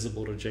be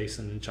visible to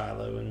Jason and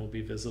Chilo and will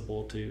be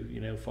visible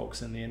to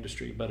folks in the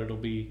industry, but it'll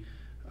be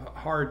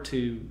hard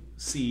to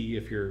see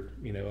if you're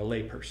a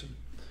layperson,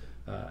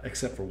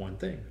 except for one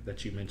thing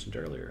that you mentioned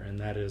earlier, and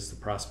that is the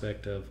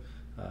prospect of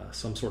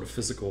some sort of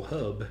physical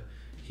hub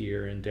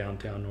here in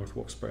downtown North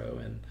Wilkesboro,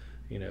 and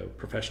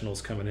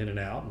professionals coming in and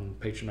out and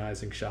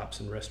patronizing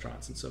shops and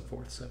restaurants and so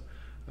forth. So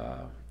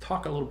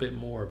talk a little bit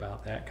more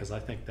about that, because I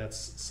think that's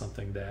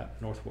something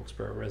that North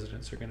Wilkesboro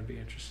residents are going to be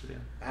interested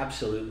in.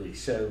 Absolutely.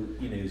 So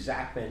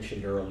Zach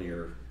mentioned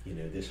earlier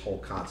this whole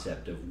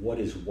concept of what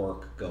is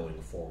work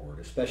going forward,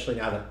 especially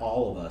now that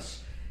all of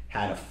us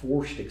had a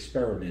forced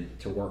experiment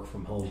to work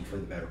from home for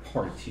the better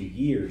part of 2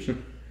 years.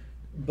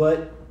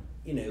 But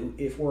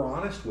if we're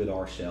honest with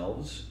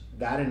ourselves,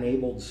 that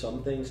enabled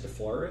some things to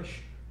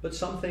flourish, but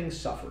some things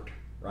suffered,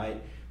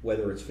 right?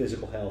 Whether it's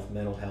physical health,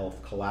 mental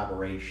health,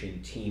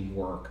 collaboration,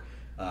 teamwork.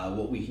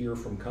 What we hear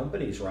from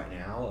companies right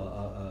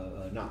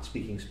now, not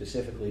speaking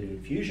specifically to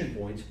Infusion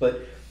Points,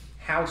 but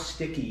how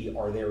sticky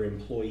are their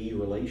employee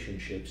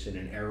relationships in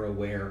an era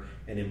where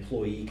an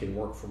employee can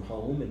work from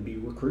home and be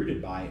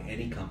recruited by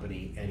any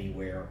company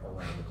anywhere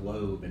around the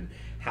globe, and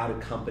how do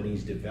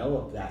companies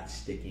develop that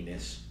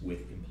stickiness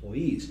with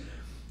employees?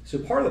 So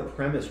part of the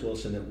premise,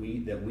 Wilson,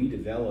 that we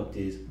developed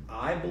is,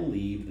 I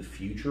believe the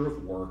future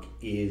of work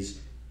is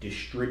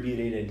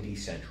distributed and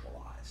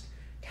decentralized.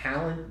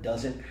 Talent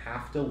doesn't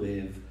have to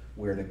live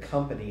where the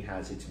company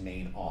has its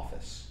main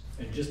office.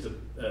 And just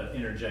to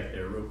interject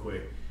there real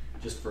quick,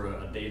 just for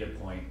a data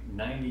point,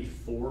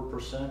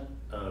 94%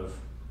 of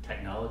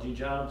technology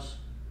jobs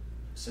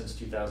since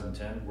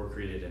 2010 were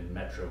created in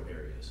metro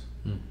areas.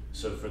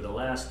 So for the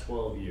last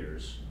 12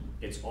 years,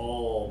 it's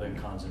all been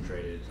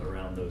concentrated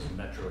around those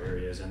metro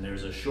areas, and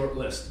there's a short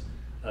list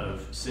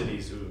of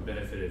cities who have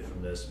benefited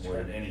from this more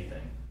than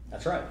anything.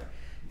 That's right.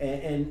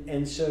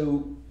 And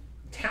so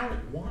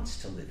talent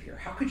wants to live here.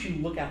 How could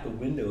you look out the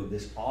window of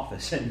this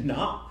office and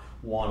not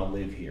want to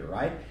live here,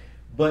 right?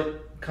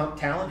 But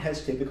talent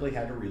has typically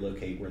had to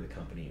relocate where the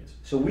company is.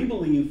 So we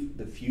believe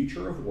the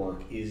future of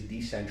work is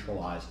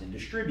decentralized and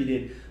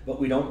distributed, but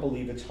we don't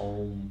believe it's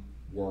home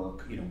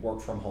work,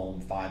 work from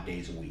home 5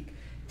 days a week.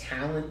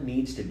 Talent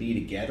needs to be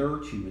together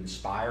to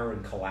inspire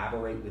and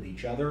collaborate with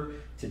each other,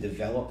 to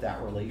develop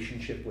that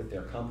relationship with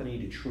their company,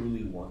 to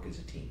truly work as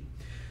a team.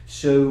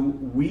 So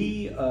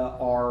we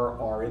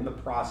are in the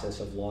process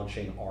of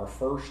launching our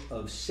first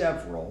of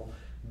several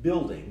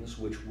buildings,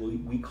 which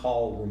we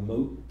call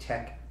remote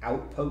tech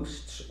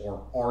outposts,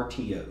 or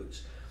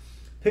RTOs.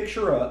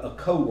 Picture a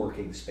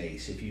co-working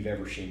space, if you've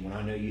ever seen one.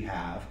 I know you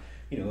have.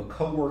 A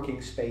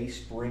co-working space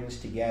brings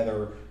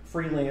together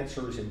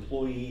freelancers,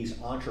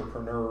 employees,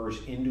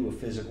 entrepreneurs into a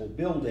physical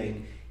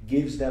building,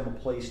 gives them a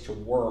place to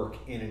work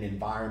in an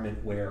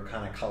environment where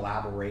kind of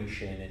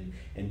collaboration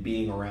and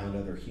being around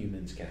other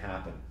humans can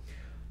happen.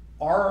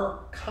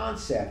 Our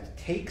concept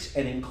takes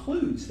and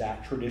includes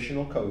that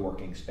traditional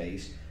co-working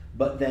space,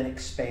 but then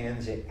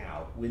expands it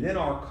out. Within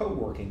our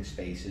co-working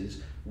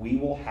spaces, we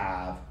will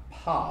have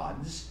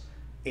pods,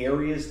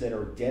 areas that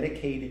are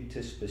dedicated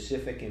to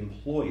specific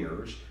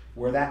employers,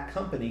 where that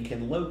company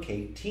can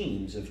locate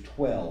teams of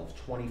 12,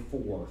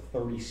 24,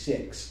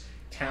 36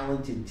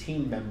 talented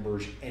team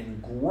members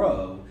and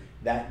grow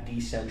that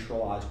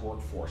decentralized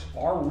workforce.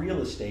 Our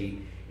real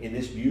estate in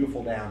this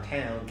beautiful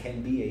downtown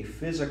can be a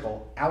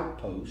physical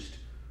outpost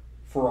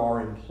for our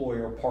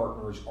employer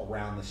partners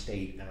around the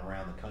state and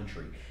around the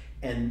country.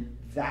 And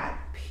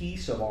that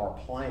piece of our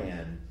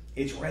plan,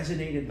 it's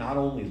resonated not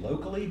only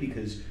locally,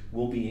 because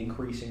we'll be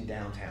increasing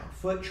downtown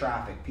foot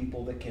traffic,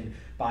 people that can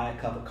buy a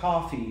cup of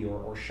coffee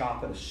or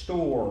shop at a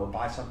store or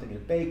buy something at a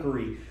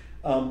bakery,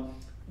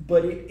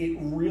 but it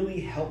really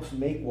helps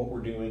make what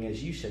we're doing,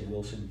 as you said,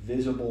 Wilson,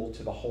 visible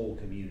to the whole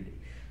community.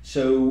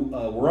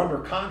 So we're under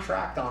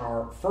contract on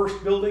our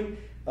first building.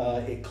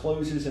 It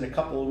closes in a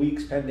couple of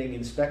weeks pending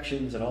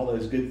inspections and all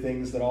those good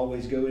things that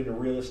always go into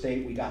real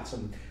estate. We got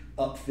some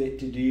upfit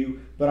to do,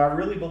 but I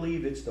really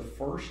believe it's the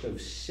first of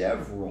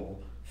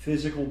several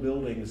physical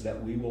buildings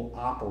that we will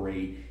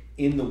operate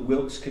in the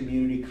Wilkes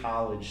Community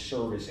College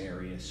service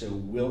area, so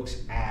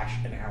Wilkes, Ashe,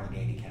 and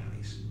Allegheny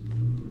counties.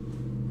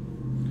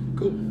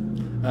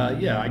 Cool.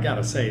 Yeah, I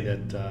gotta say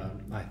that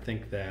I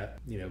think that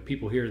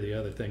people hear the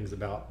other things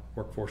about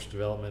workforce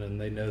development and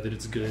they know that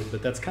it's good,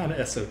 but that's kind of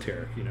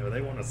esoteric.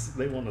 They want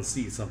to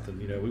see something.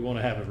 We want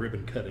to have a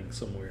ribbon cutting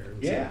somewhere.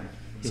 And yeah.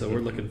 So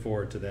we're looking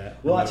forward to that.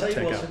 Well, I'll tell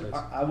you, Wilson,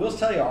 I will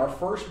tell you, our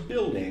first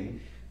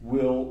building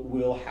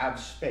will have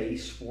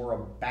space for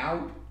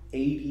about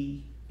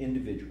 80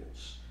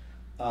 individuals.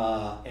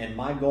 And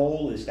my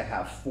goal is to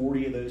have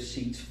 40 of those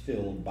seats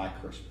filled by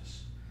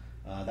Christmas.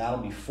 That'll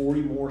be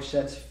 40 more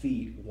sets of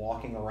feet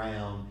walking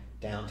around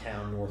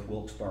downtown North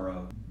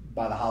Wilkesboro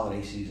by the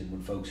holiday season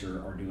when folks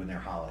are doing their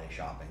holiday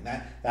shopping.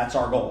 That's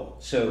our goal.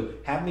 So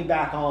have me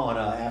back on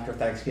after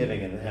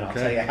Thanksgiving, and I'll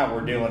tell you how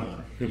we're doing on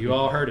it. You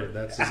all heard it.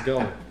 That's his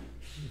goal.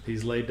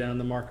 He's laid down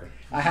the marker.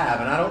 I have,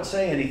 and I don't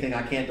say anything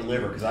I can't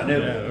deliver because I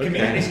know the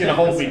community's going to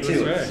hold me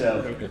to it. Right. So.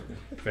 Okay.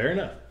 Fair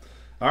enough.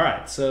 All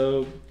right,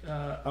 so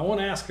I want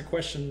to ask a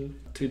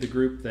question to the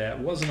group that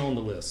wasn't on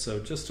the list. So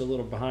just a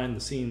little behind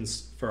the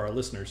scenes for our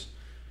listeners.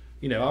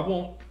 I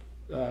want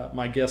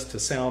my guests to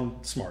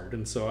sound smart,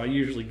 and so I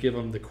usually give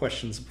them the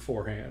questions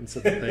beforehand so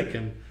that they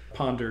can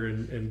ponder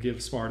and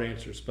give smart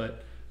answers.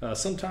 But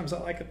sometimes I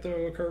like to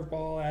throw a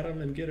curveball at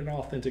them and get an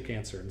authentic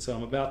answer, and so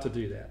I'm about to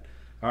do that.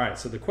 All right,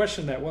 so the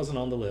question that wasn't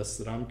on the list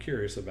that I'm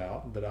curious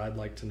about, that I'd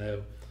like to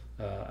know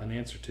an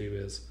answer to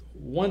is,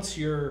 once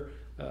your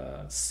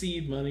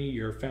seed money,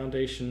 your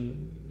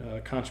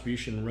foundation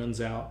contribution runs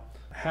out,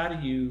 how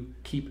do you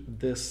keep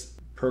this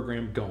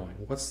program going?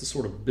 What's the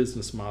sort of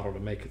business model to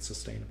make it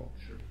sustainable?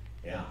 Sure.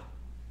 Yeah.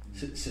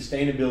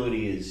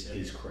 Sustainability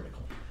is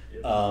critical.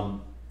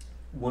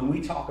 When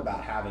we talk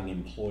about having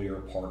employer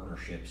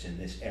partnerships in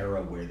this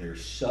era where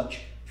there's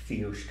such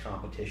fierce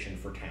competition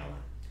for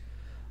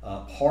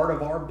talent, part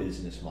of our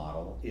business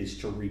model is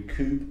to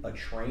recoup a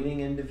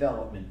training and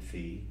development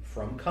fee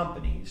from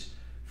companies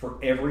for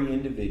every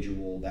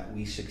individual that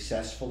we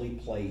successfully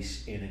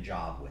place in a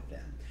job with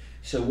them.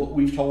 So what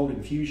we've told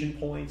Infusion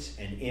Points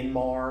and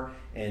Inmar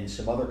and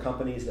some other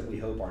companies that we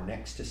hope are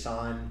next to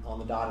sign on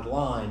the dotted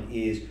line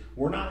is,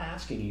 we're not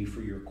asking you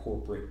for your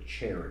corporate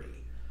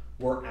charity.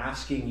 We're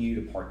asking you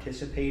to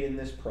participate in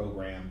this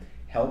program,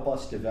 help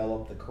us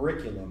develop the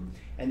curriculum,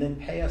 and then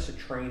pay us a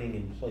training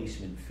and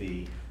placement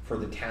fee for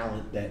the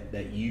talent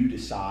that you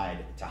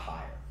decide to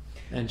hire.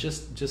 And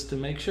just to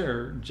make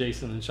sure,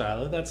 Jason and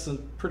Shiloh, that's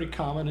pretty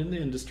common in the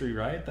industry,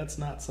 right? That's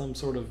not some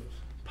sort of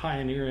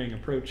pioneering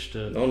approach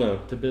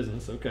to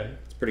business. Okay.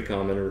 It's pretty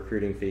common in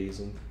recruiting fees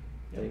and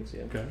things,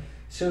 yeah. Okay.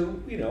 So,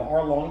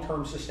 our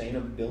long-term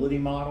sustainability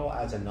model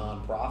as a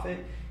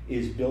nonprofit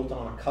is built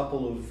on a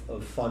couple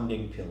of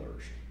funding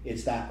pillars.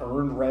 It's that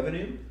earned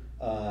revenue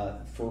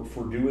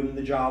for doing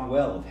the job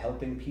well, of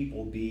helping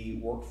people be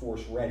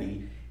workforce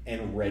ready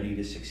and ready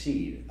to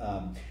succeed.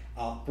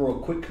 I'll throw a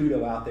quick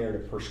kudo out there to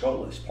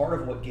Perscolis. Part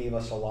of what gave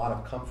us a lot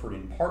of comfort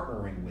in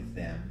partnering with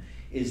them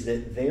is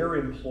that their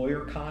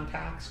employer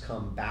contacts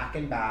come back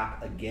and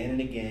back again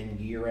and again,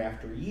 year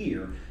after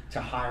year,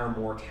 to hire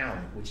more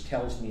talent, which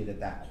tells me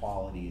that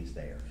quality is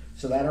there.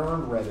 So that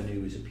earned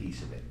revenue is a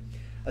piece of it.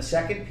 A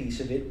second piece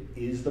of it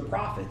is the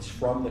profits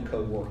from the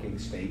co-working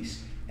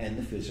space and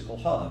the physical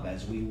hub.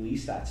 As we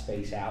lease that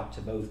space out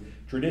to both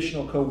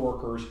traditional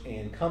co-workers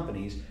and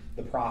companies,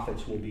 the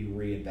profits will be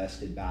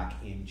reinvested back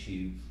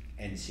into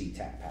NC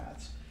Tech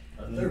Paths.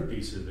 A third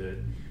piece of it,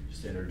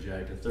 just to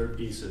interject,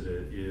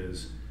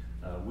 is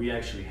we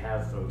actually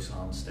have folks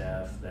on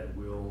staff that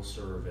will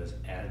serve as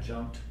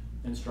adjunct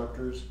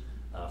instructors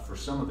for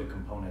some of the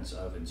components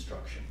of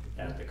instruction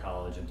at the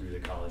college and through the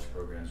college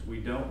programs. We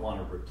don't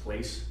want to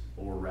replace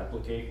or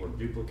replicate or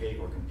duplicate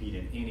or compete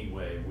in any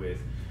way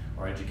with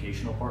our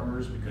educational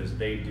partners, because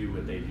they do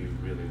what they do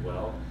really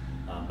well.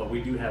 But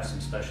we do have some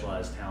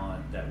specialized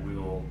talent that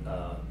will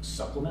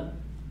supplement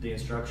the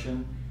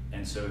instruction,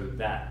 and so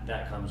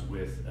that comes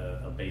with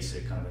a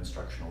basic kind of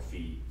instructional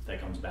fee that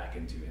comes back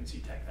into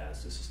NC Tech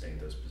Paths to sustain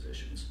those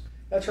positions.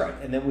 That's right.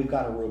 And then we've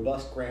got a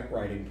robust grant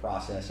writing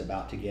process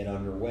about to get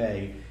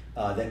underway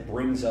that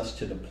brings us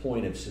to the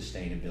point of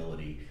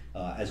sustainability.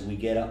 As we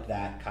get up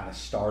that kind of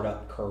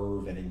startup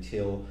curve and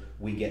until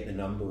we get the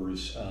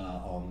numbers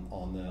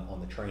on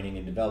the training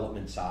and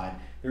development side,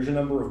 there's a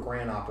number of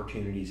grant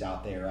opportunities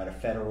out there at a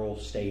federal,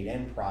 state,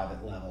 and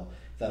private level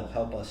that'll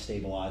help us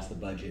stabilize the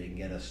budget and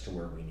get us to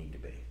where we need to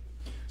be.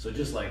 So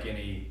just like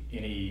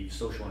any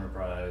social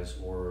enterprise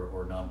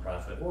or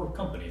nonprofit or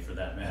company for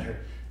that matter,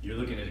 you're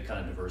looking to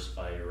kind of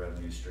diversify your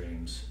revenue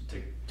streams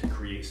to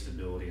create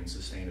stability and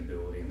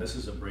sustainability. And this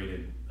is a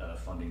braided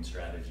funding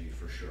strategy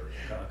for sure,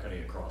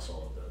 cutting across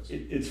all of those.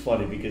 It's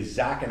funny because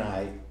Zach and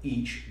I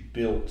each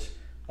built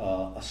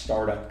a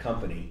startup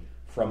company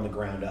from the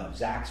ground up.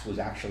 Zach's was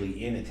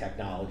actually in a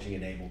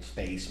technology-enabled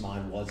space.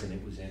 Mine wasn't.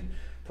 It was in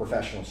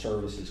professional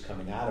services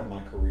coming out of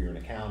my career in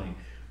accounting.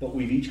 But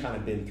we've each kind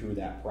of been through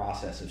that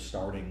process of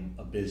starting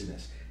a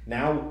business.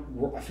 Now,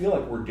 I feel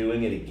like we're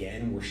doing it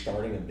again. We're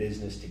starting a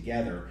business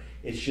together.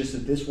 It's just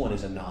that this one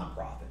is a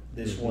nonprofit.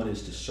 This one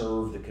is to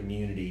serve the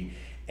community.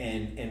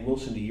 And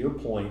Wilson, to your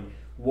point,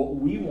 what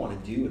we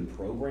want to do and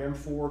program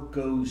for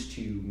goes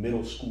to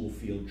middle school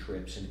field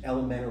trips and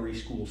elementary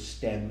school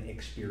STEM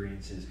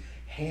experiences,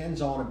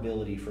 hands-on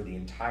ability for the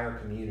entire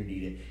community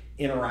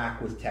to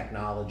interact with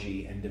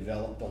technology and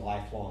develop the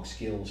lifelong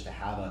skills to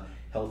have a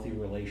healthy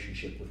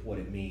relationship with what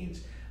it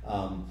means.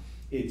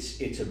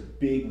 It's a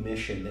big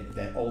mission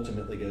that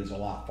ultimately goes a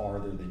lot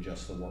farther than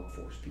just the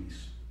workforce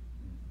piece.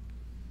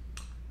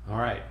 All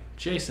right,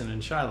 Jason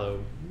and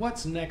Shiloh,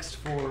 what's next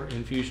for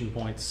Infusion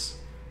Points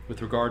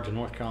with regard to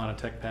North Carolina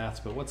Tech Paths,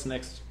 but what's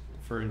next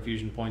for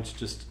Infusion Points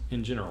just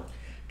in general?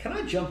 Can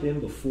I jump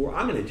in before?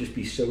 I'm going to just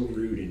be so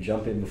rude and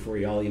jump in before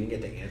y'all even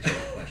get to answer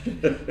that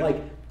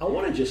question. I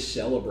want to just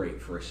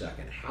celebrate for a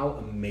second how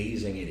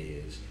amazing it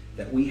is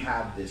that we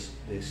have this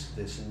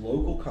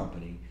local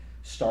company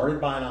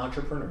started by an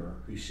entrepreneur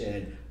who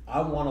said,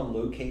 I want to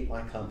locate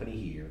my company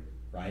here,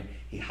 right?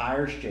 He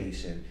hires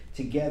Jason.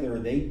 Together,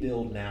 they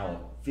build now a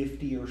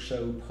 50 or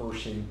so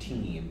person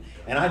team.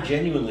 And I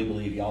genuinely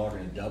believe y'all are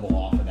going to double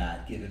off of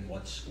that given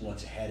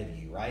what's ahead of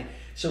you, right?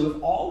 So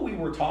if all we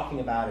were talking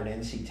about at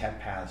NC Tech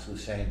Paths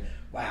was saying,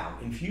 wow,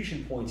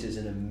 Infusion Points is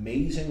an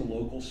amazing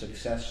local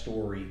success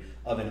story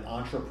of an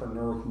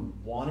entrepreneur who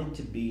wanted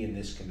to be in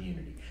this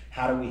community.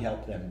 How do we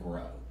help them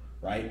grow,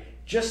 right?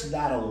 Just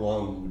that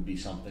alone would be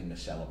something to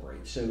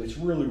celebrate. So it's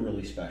really,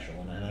 really special.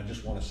 And I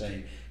just want to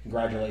say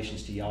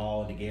congratulations to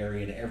y'all and to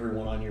Gary and to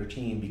everyone on your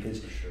team,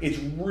 because it's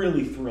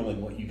really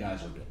thrilling what you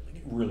guys are building.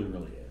 It really,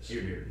 really is.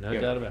 Here, here. No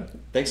doubt about it.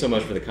 Thanks so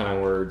much for the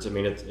kind words. I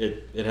mean,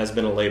 it has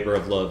been a labor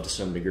of love to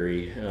some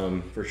degree,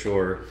 for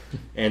sure.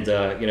 And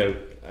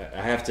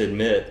I have to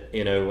admit,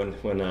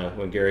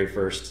 when Gary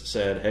first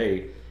said,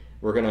 "Hey,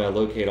 we're going to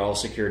locate all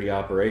security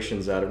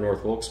operations out of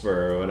North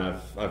Wilkesboro, and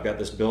I've got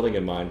this building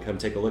in mind. Come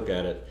take a look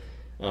at it."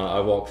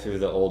 I walked through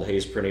the old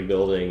Hayes Printing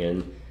building,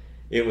 and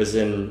it was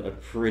in a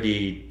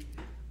pretty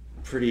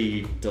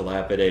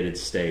dilapidated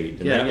state.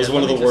 And that was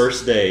one of the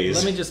worst days.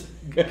 Let me just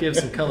give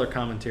some color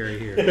commentary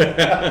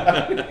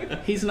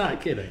here. He's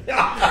not kidding.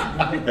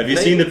 Have you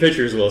seen the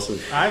pictures, Wilson?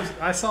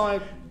 I saw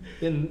it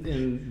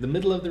in the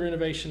middle of the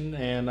renovation,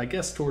 and I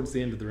guess towards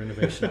the end of the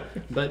renovation.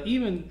 But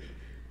even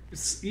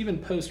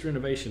post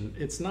renovation,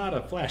 it's not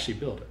a flashy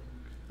building.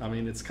 I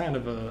mean, it's kind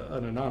of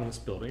an anonymous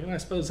building, and I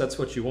suppose that's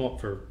what you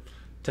want for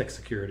tech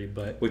security.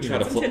 But we try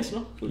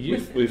to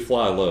we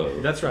fly low.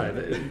 That's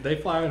right. They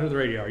fly under the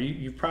radar.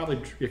 You probably,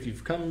 if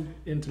you've come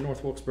into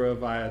North Wilkesboro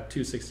via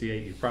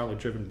 268, you've probably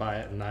driven by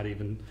it and not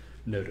even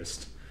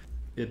noticed.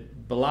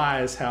 It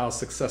belies how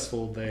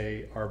successful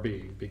they are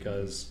being,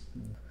 because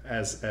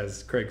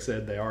as Craig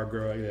said, they are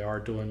growing, they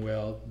are doing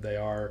well, they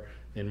are,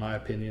 in my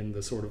opinion,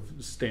 the sort of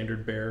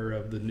standard bearer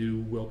of the new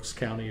Wilkes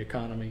County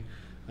economy.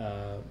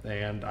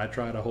 And I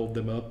try to hold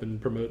them up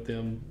and promote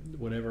them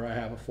whenever I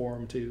have a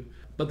forum to.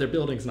 But their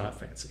building's not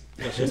fancy.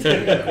 Let's just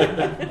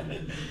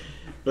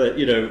But,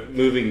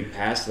 moving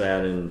past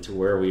that and to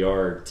where we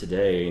are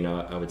today,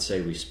 I would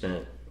say we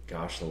spent,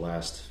 the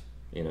last,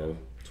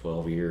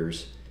 12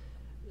 years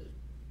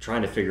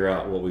trying to figure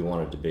out what we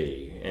wanted to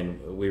be.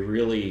 And we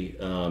really,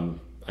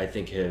 I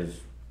think,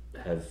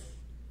 have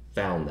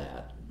found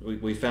that.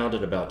 We found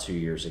it about 2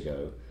 years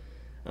ago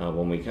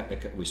when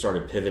we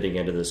started pivoting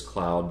into this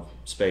cloud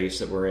space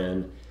that we're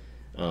in,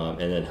 and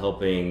then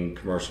helping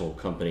commercial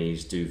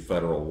companies do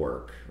federal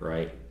work,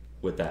 right,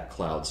 with that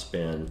cloud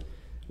spin.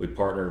 We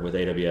partnered with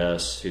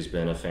AWS, who's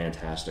been a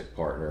fantastic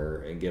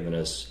partner and given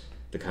us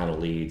the kind of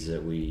leads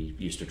that we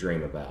used to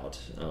dream about.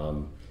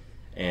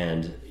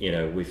 And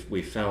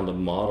we've found a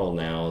model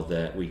now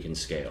that we can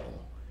scale.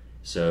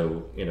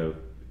 So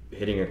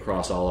hitting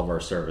across all of our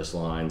service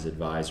lines,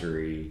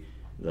 advisory,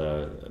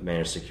 the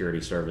managed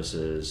security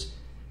services,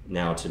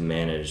 now to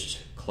managed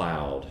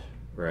cloud,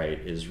 right,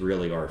 is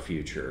really our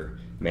future.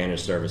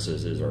 Managed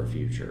services is our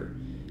future.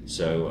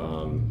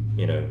 So,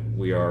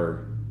 we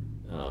are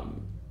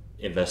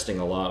investing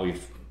a lot.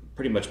 We've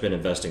pretty much been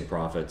investing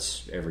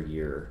profits every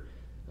year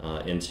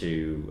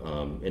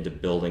into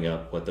building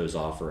up what those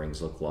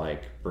offerings look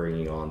like,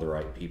 bringing on the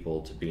right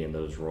people to be in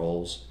those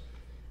roles,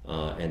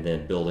 and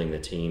then building the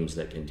teams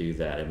that can do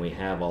that. And we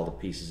have all the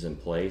pieces in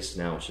place.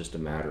 Now it's just a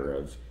matter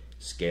of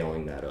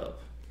scaling that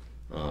up,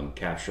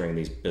 capturing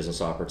these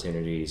business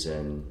opportunities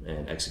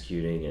and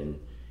executing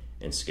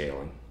and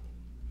scaling.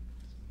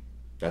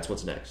 That's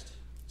what's next.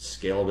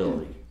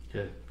 Scalability.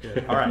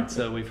 Good. All right,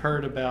 so we've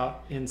heard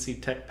about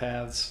NC Tech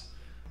Paths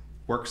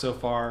work so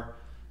far.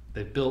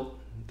 They've built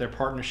their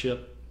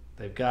partnership.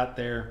 They've got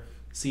their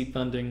seed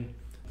funding.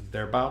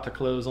 They're about to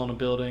close on a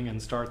building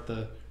and start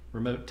the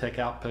remote tech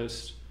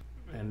outpost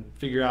and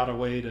figure out a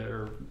way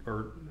to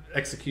or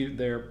execute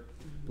their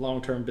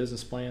long-term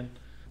business plan.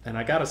 And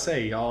I gotta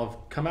say, y'all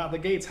have come out the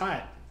gates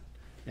hot,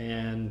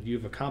 and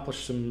you've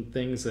accomplished some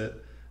things that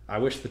I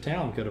wish the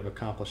town could have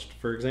accomplished.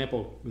 For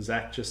example,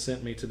 Zach just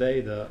sent me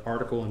today the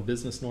article in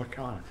Business North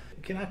Carolina.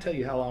 Can I tell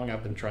you how long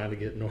I've been trying to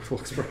get North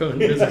Wilkesboro in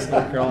Business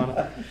North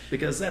Carolina?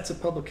 Because that's a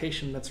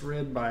publication that's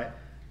read by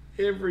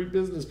every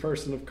business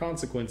person of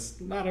consequence,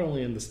 not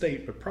only in the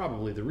state, but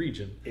probably the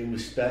region. It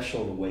was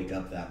special to wake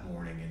up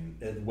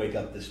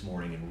this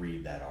morning and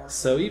read that article.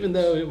 So even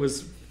though it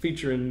was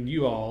featuring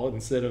you all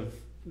instead of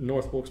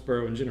North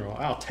Wilkesboro in general,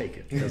 I'll take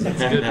it because it's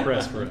good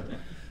press for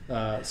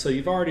it. So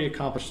you've already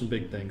accomplished some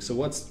big things. So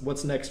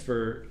what's next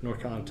for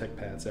North Carolina Tech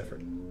Paths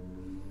effort?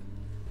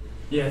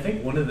 Yeah, I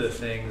think one of the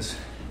things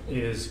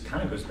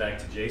kind of goes back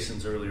to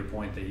Jason's earlier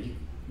point that we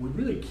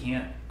really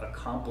can't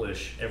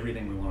accomplish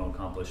everything we want to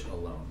accomplish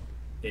alone.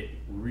 It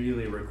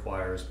really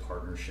requires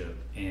partnership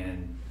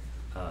and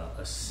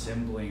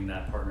assembling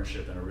that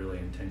partnership in a really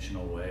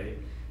intentional way.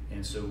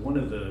 And so one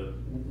of the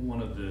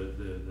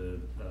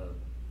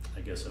I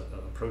guess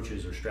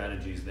approaches or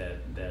strategies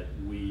that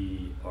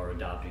we are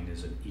adopting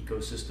is an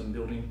ecosystem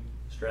building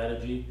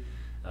strategy.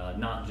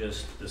 Not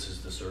just this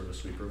is the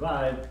service we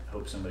provide,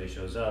 hope somebody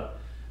shows up,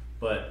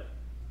 but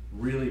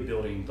really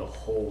building the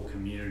whole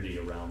community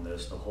around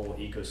this, the whole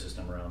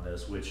ecosystem around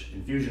this, which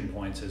Infusion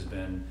Points has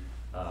been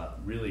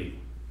really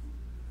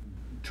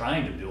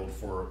trying to build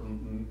for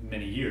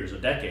many years, a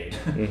decade,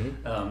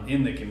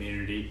 in the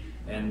community,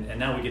 and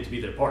now we get to be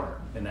their partner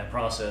in that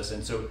process.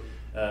 And so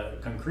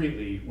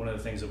concretely, one of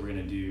the things that we're going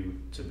to do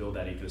to build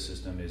that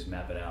ecosystem is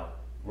map it out.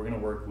 We're going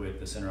to work with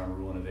the Center on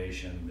Rural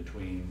Innovation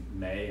between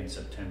May and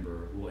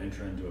September. We'll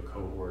enter into a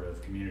cohort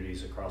of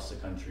communities across the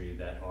country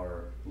that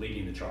are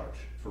leading the charge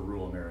for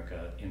rural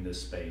America in this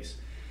space.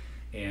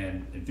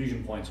 And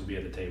Infusion Points will be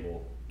at the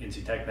table.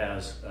 NC Tech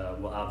Paths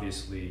will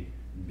obviously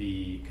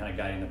be kind of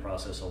guiding the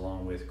process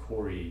along with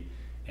Corey,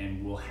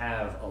 and we'll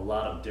have a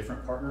lot of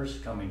different partners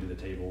coming to the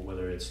table,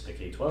 whether it's the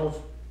K-12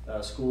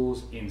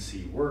 schools,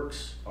 NC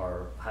Works,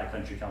 our High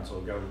Country Council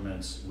of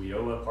Governments,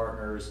 WIOA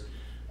partners,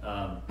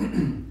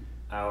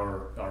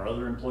 our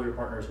other employer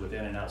partners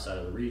within and outside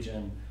of the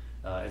region,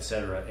 et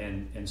cetera.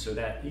 And so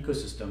that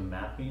ecosystem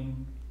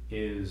mapping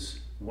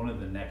is one of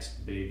the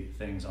next big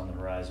things on the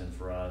horizon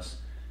for us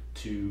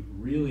to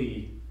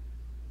really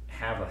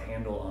have a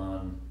handle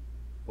on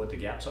what the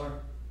gaps are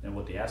and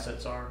what the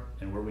assets are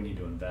and where we need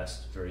to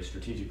invest very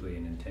strategically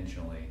and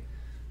intentionally.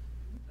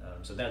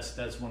 So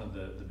that's one of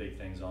the big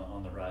things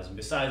on the horizon,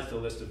 besides the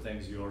list of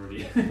things you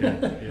already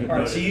All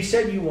right, so you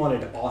said you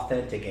wanted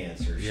authentic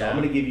answers. So I'm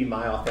going to give you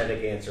my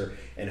authentic answer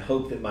and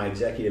hope that my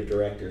executive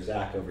director,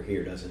 Zach, over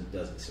here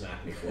doesn't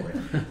smack me for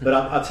it. But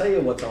I'll tell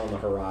you what's on the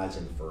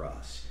horizon for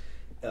us.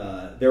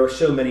 There are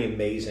so many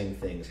amazing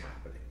things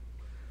happening.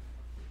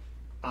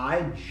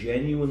 I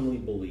genuinely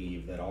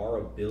believe that our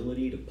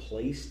ability to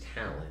place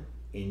talent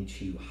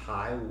into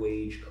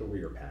high-wage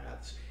career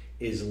paths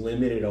is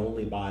limited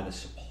only by the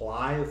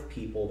supply of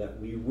people that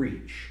we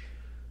reach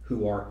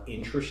who are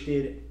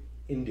interested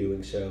in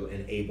doing so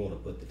and able to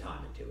put the time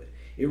into it.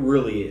 It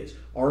really is.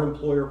 Our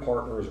employer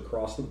partners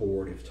across the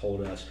board have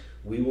told us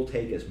we will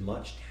take as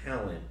much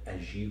talent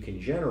as you can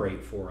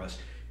generate for us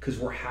because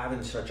we're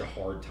having such a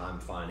hard time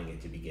finding it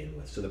to begin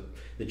with. So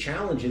the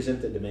challenge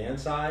isn't the demand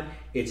side,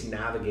 it's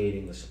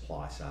navigating the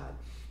supply side.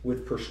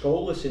 With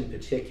Perscolis in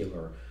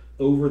particular,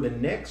 over the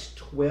next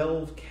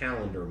 12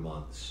 calendar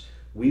months,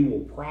 we will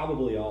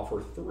probably offer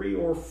 3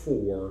 or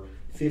 4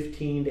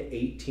 15 to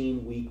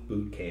 18 week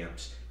boot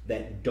camps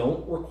that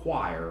don't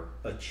require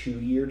a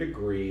 2-year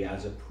degree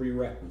as a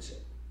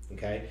prerequisite,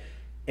 okay?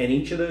 And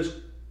each of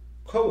those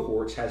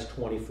cohorts has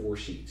 24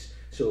 seats.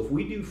 So if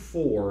we do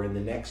 4 in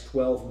the next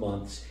 12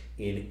 months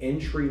in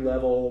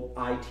entry-level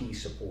IT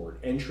support,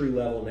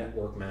 entry-level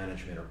network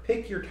management, or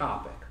pick your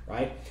topic,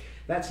 right?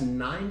 That's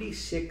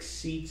 96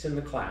 seats in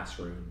the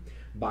classroom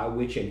by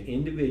which an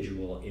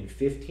individual in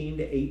 15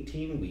 to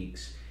 18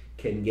 weeks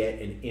can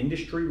get an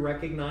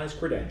industry-recognized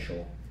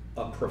credential,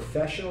 a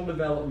professional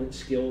development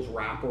skills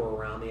wrapper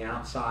around the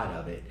outside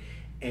of it,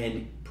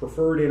 and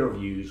preferred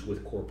interviews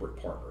with corporate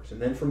partners.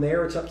 And then from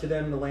there, it's up to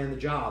them to land the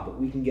job, but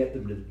we can get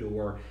them to the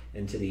door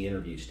and to the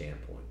interview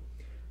standpoint.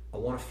 I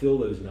want to fill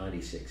those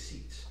 96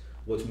 seats.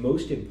 What's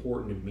most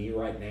important to me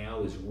right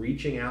now is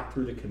reaching out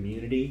through the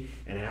community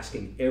and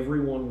asking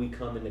everyone we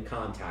come into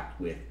contact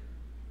with,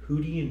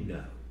 who do you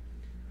know?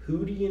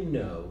 Who do you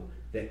know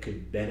that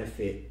could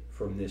benefit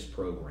from this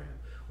program?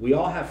 We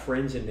all have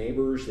friends and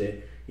neighbors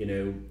that,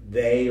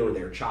 they or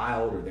their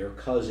child or their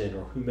cousin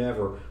or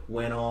whomever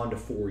went on to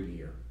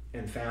 4-year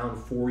and found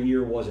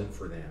 4-year wasn't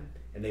for them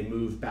and they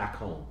moved back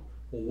home.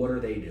 Well, what are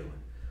they doing?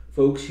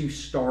 Folks who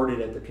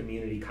started at the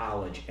community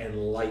college and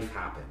life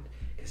happened,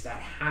 because that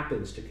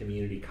happens to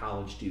community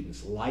college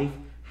students. Life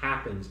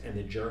happens and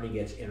the journey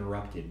gets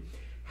interrupted.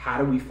 How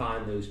do we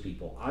find those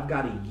people? I've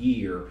got a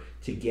year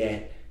to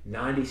get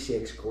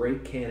 96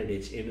 great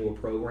candidates into a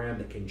program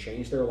that can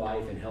change their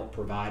life and help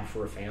provide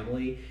for a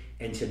family.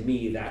 And to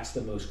me, that's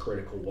the most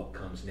critical what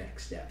comes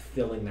next step,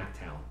 filling that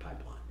talent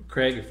pipeline.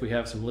 Craig, if we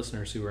have some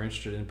listeners who are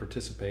interested in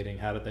participating,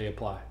 how do they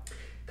apply?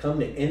 Come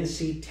to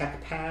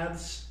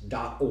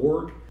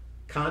nctechpaths.org.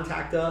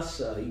 Contact us.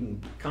 You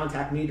can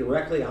contact me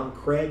directly. I'm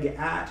Craig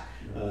at,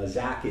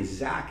 Zach is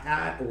Zach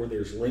at, or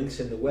there's links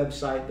in the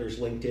website. There's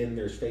LinkedIn,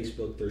 there's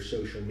Facebook, there's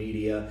social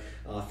media.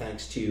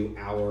 Thanks to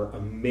our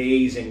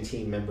amazing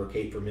team member,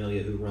 Kate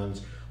Vermilia, who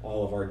runs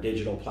all of our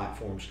digital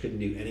platforms. Couldn't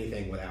do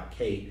anything without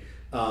Kate.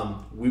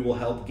 We will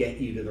help get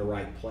you to the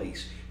right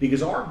place.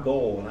 Because our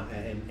goal,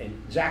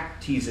 and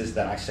Zach teases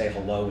that I say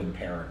hello in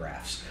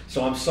paragraphs,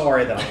 so I'm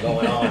sorry that I'm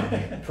going on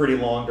a pretty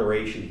long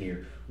duration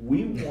here.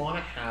 We want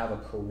to have a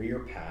career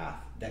path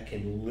that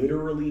can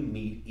literally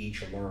meet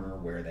each learner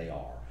where they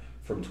are,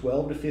 from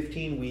 12 to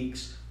 15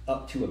 weeks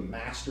up to a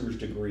master's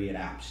degree at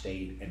App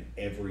State and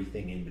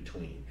everything in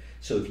between.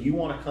 So if you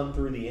want to come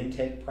through the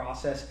intake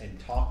process and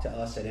talk to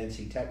us at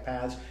NC Tech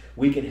Paths,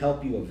 we can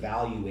help you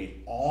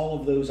evaluate all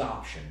of those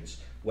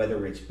options,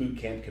 whether it's boot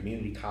camp,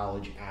 community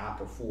college, app,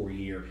 or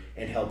 4-year,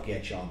 and help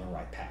get you on the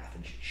right path.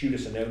 And shoot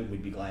us a note, and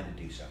we'd be glad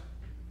to do so.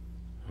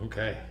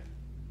 Okay.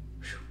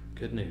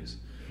 Good news.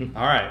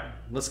 All right,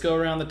 let's go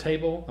around the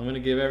table. I'm going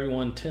to give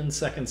everyone 10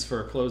 seconds for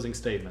a closing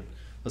statement.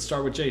 Let's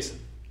start with Jason.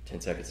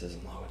 10 seconds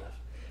isn't long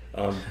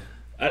enough.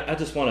 I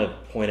just want to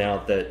point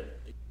out that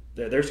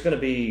there's going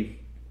to be,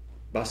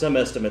 by some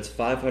estimates,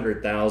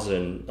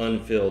 500,000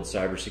 unfilled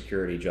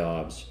cybersecurity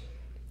jobs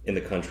in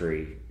the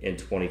country in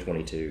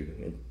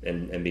 2022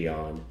 and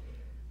beyond.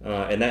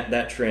 And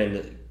that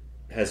trend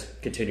has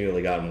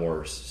continually gotten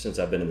worse since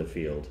I've been in the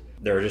field.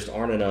 There just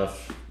aren't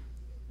enough.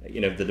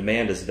 The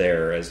demand is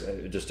there, as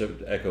just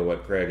to echo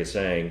what Craig is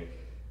saying.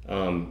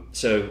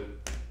 So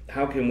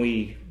how can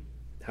we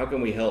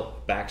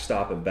help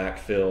backstop and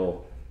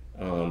backfill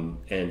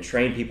and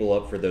train people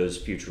up for those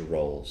future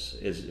roles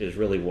is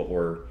really what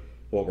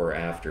we're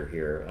after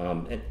here.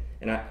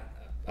 And I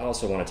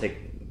also want to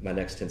take my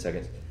next 10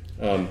 seconds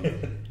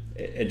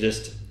and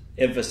just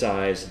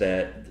emphasize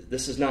that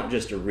this is not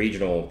just a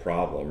regional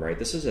problem, right?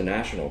 This is a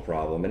national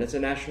problem, and it's a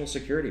national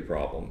security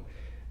problem.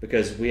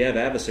 Because we have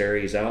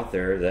adversaries out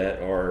there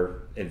that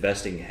are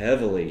investing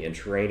heavily in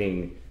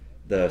training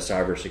the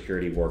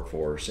cybersecurity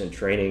workforce and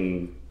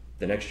training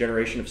the next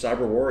generation of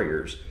cyber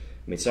warriors.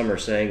 I mean, some are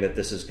saying that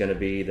this is going to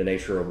be the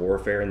nature of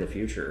warfare in the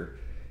future.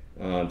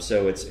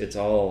 So it's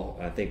all.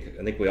 I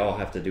think we all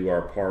have to do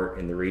our part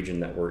in the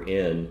region that we're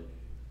in,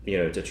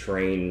 to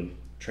train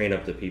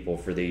up the people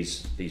for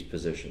these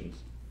positions.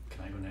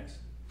 Can I go next?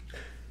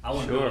 I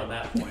want to go on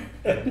that point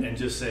and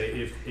just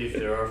say if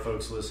there are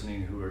folks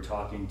listening who are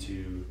talking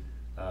to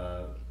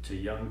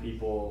young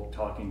people,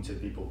 talking to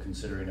people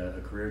considering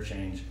a career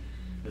change,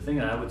 the thing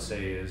that I would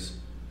say is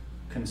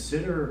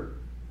consider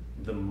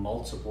the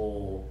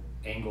multiple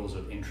angles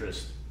of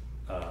interest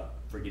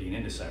for getting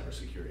into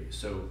cybersecurity.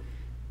 So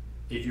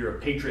if you're a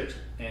patriot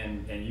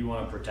and you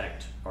want to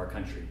protect our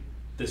country,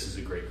 this is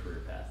a great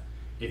career path.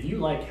 If you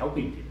like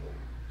helping people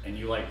and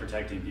you like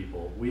protecting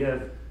people, we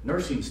have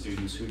nursing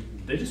students who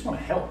they just want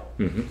to help.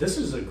 Mm-hmm. This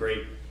is a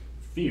great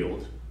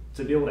field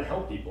to be able to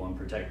help people and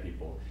protect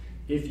people.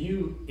 If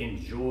you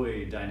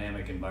enjoy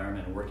dynamic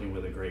environment and working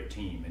with a great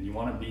team and you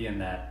want to be in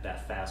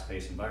that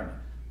fast-paced environment,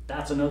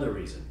 that's another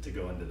reason to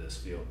go into this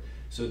field.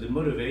 So the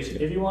motivation,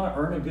 if you want to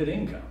earn a good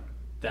income,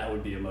 that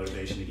would be a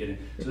motivation to get in.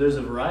 So there's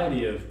a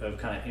variety of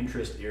kind of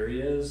interest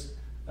areas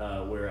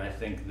where I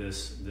think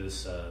this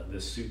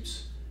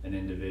suits an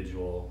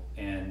individual,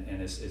 and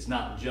it's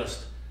not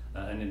just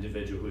an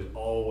individual who's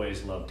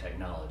always loved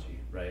technology,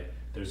 right?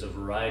 There's a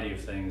variety of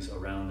things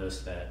around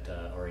us that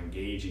are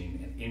engaging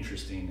and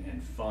interesting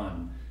and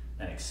fun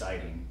and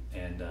exciting,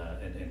 and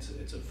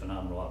it's a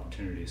phenomenal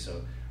opportunity.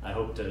 So I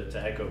hope to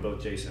echo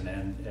both Jason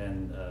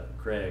and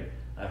Craig.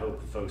 I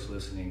hope the folks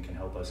listening can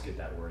help us get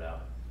that word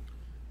out.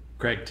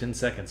 Craig, 10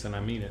 seconds, and I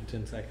mean it,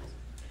 10 seconds.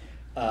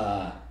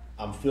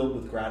 I'm filled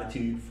with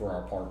gratitude for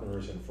our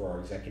partners and for our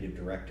executive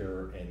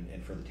director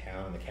and for the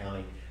town and the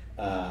county.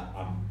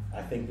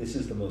 I think this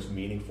is the most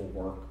meaningful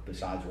work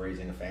besides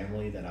raising a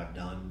family that I've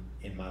done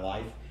in my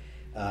life.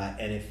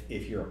 And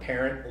if you're a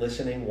parent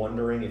listening,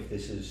 wondering if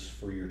this is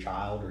for your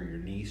child or your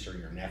niece or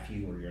your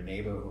nephew or your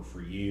neighbor or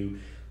for you,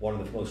 one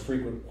of the most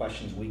frequent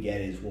questions we get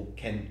is, well,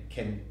 can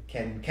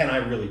I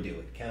really do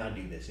it? Can I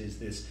do this? Is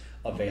this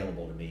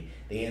available to me?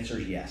 The answer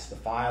is yes. The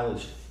file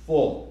is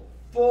full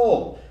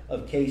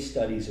of case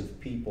studies of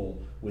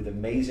people with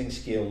amazing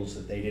skills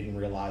that they didn't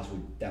realize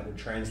that would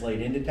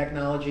translate into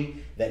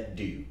technology that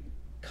do.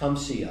 Come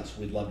see us.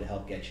 We'd love to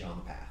help get you on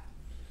the path.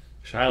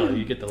 Shiloh,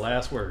 you get the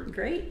last word.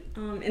 Great.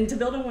 And to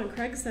build on what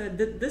Craig said,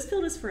 this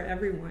field is for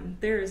everyone.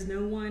 There is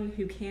no one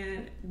who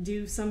can't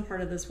do some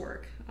part of this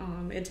work.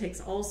 It takes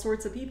all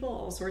sorts of people,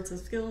 all sorts of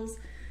skills.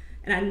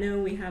 And I know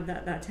we have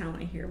that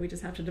talent here. We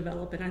just have to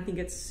develop it. And I think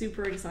it's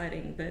super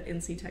exciting that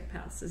NC Tech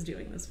Paths is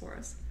doing this for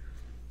us.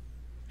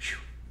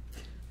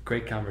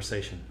 Great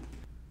conversation.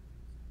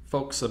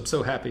 Folks, I'm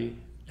so happy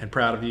and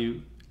proud of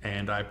you,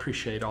 and I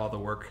appreciate all the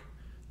work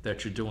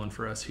that you're doing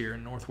for us here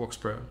in North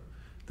Wilkesboro.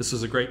 This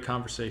was a great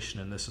conversation,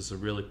 and this is a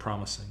really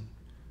promising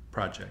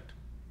project.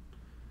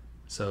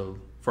 So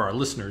for our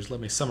listeners, let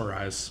me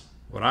summarize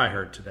what I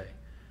heard today.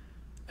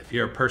 If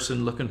you're a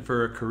person looking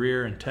for a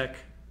career in tech,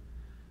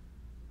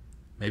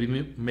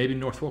 maybe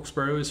North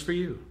Wilkesboro is for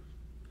you.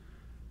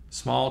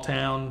 Small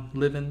town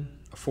living,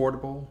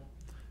 affordable,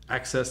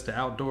 access to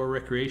outdoor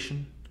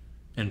recreation,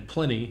 and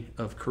plenty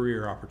of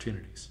career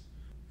opportunities.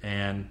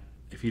 And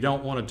if you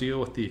don't want to deal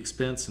with the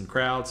expense and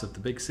crowds of the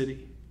big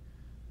city,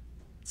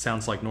 it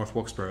sounds like North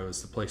Wilkesboro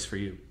is the place for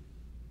you.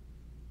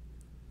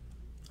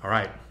 All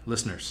right,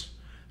 listeners,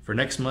 for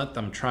next month,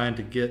 I'm trying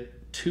to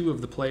get 2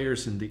 of the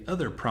players in the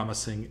other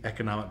promising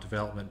economic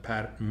development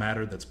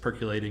matter that's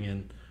percolating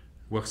in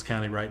Wilkes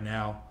County right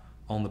now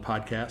on the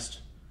podcast.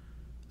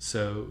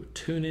 So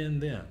tune in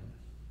then.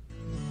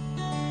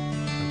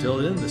 Until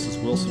then, this is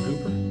Wilson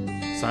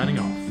Hooper signing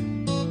off.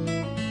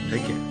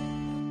 Take care.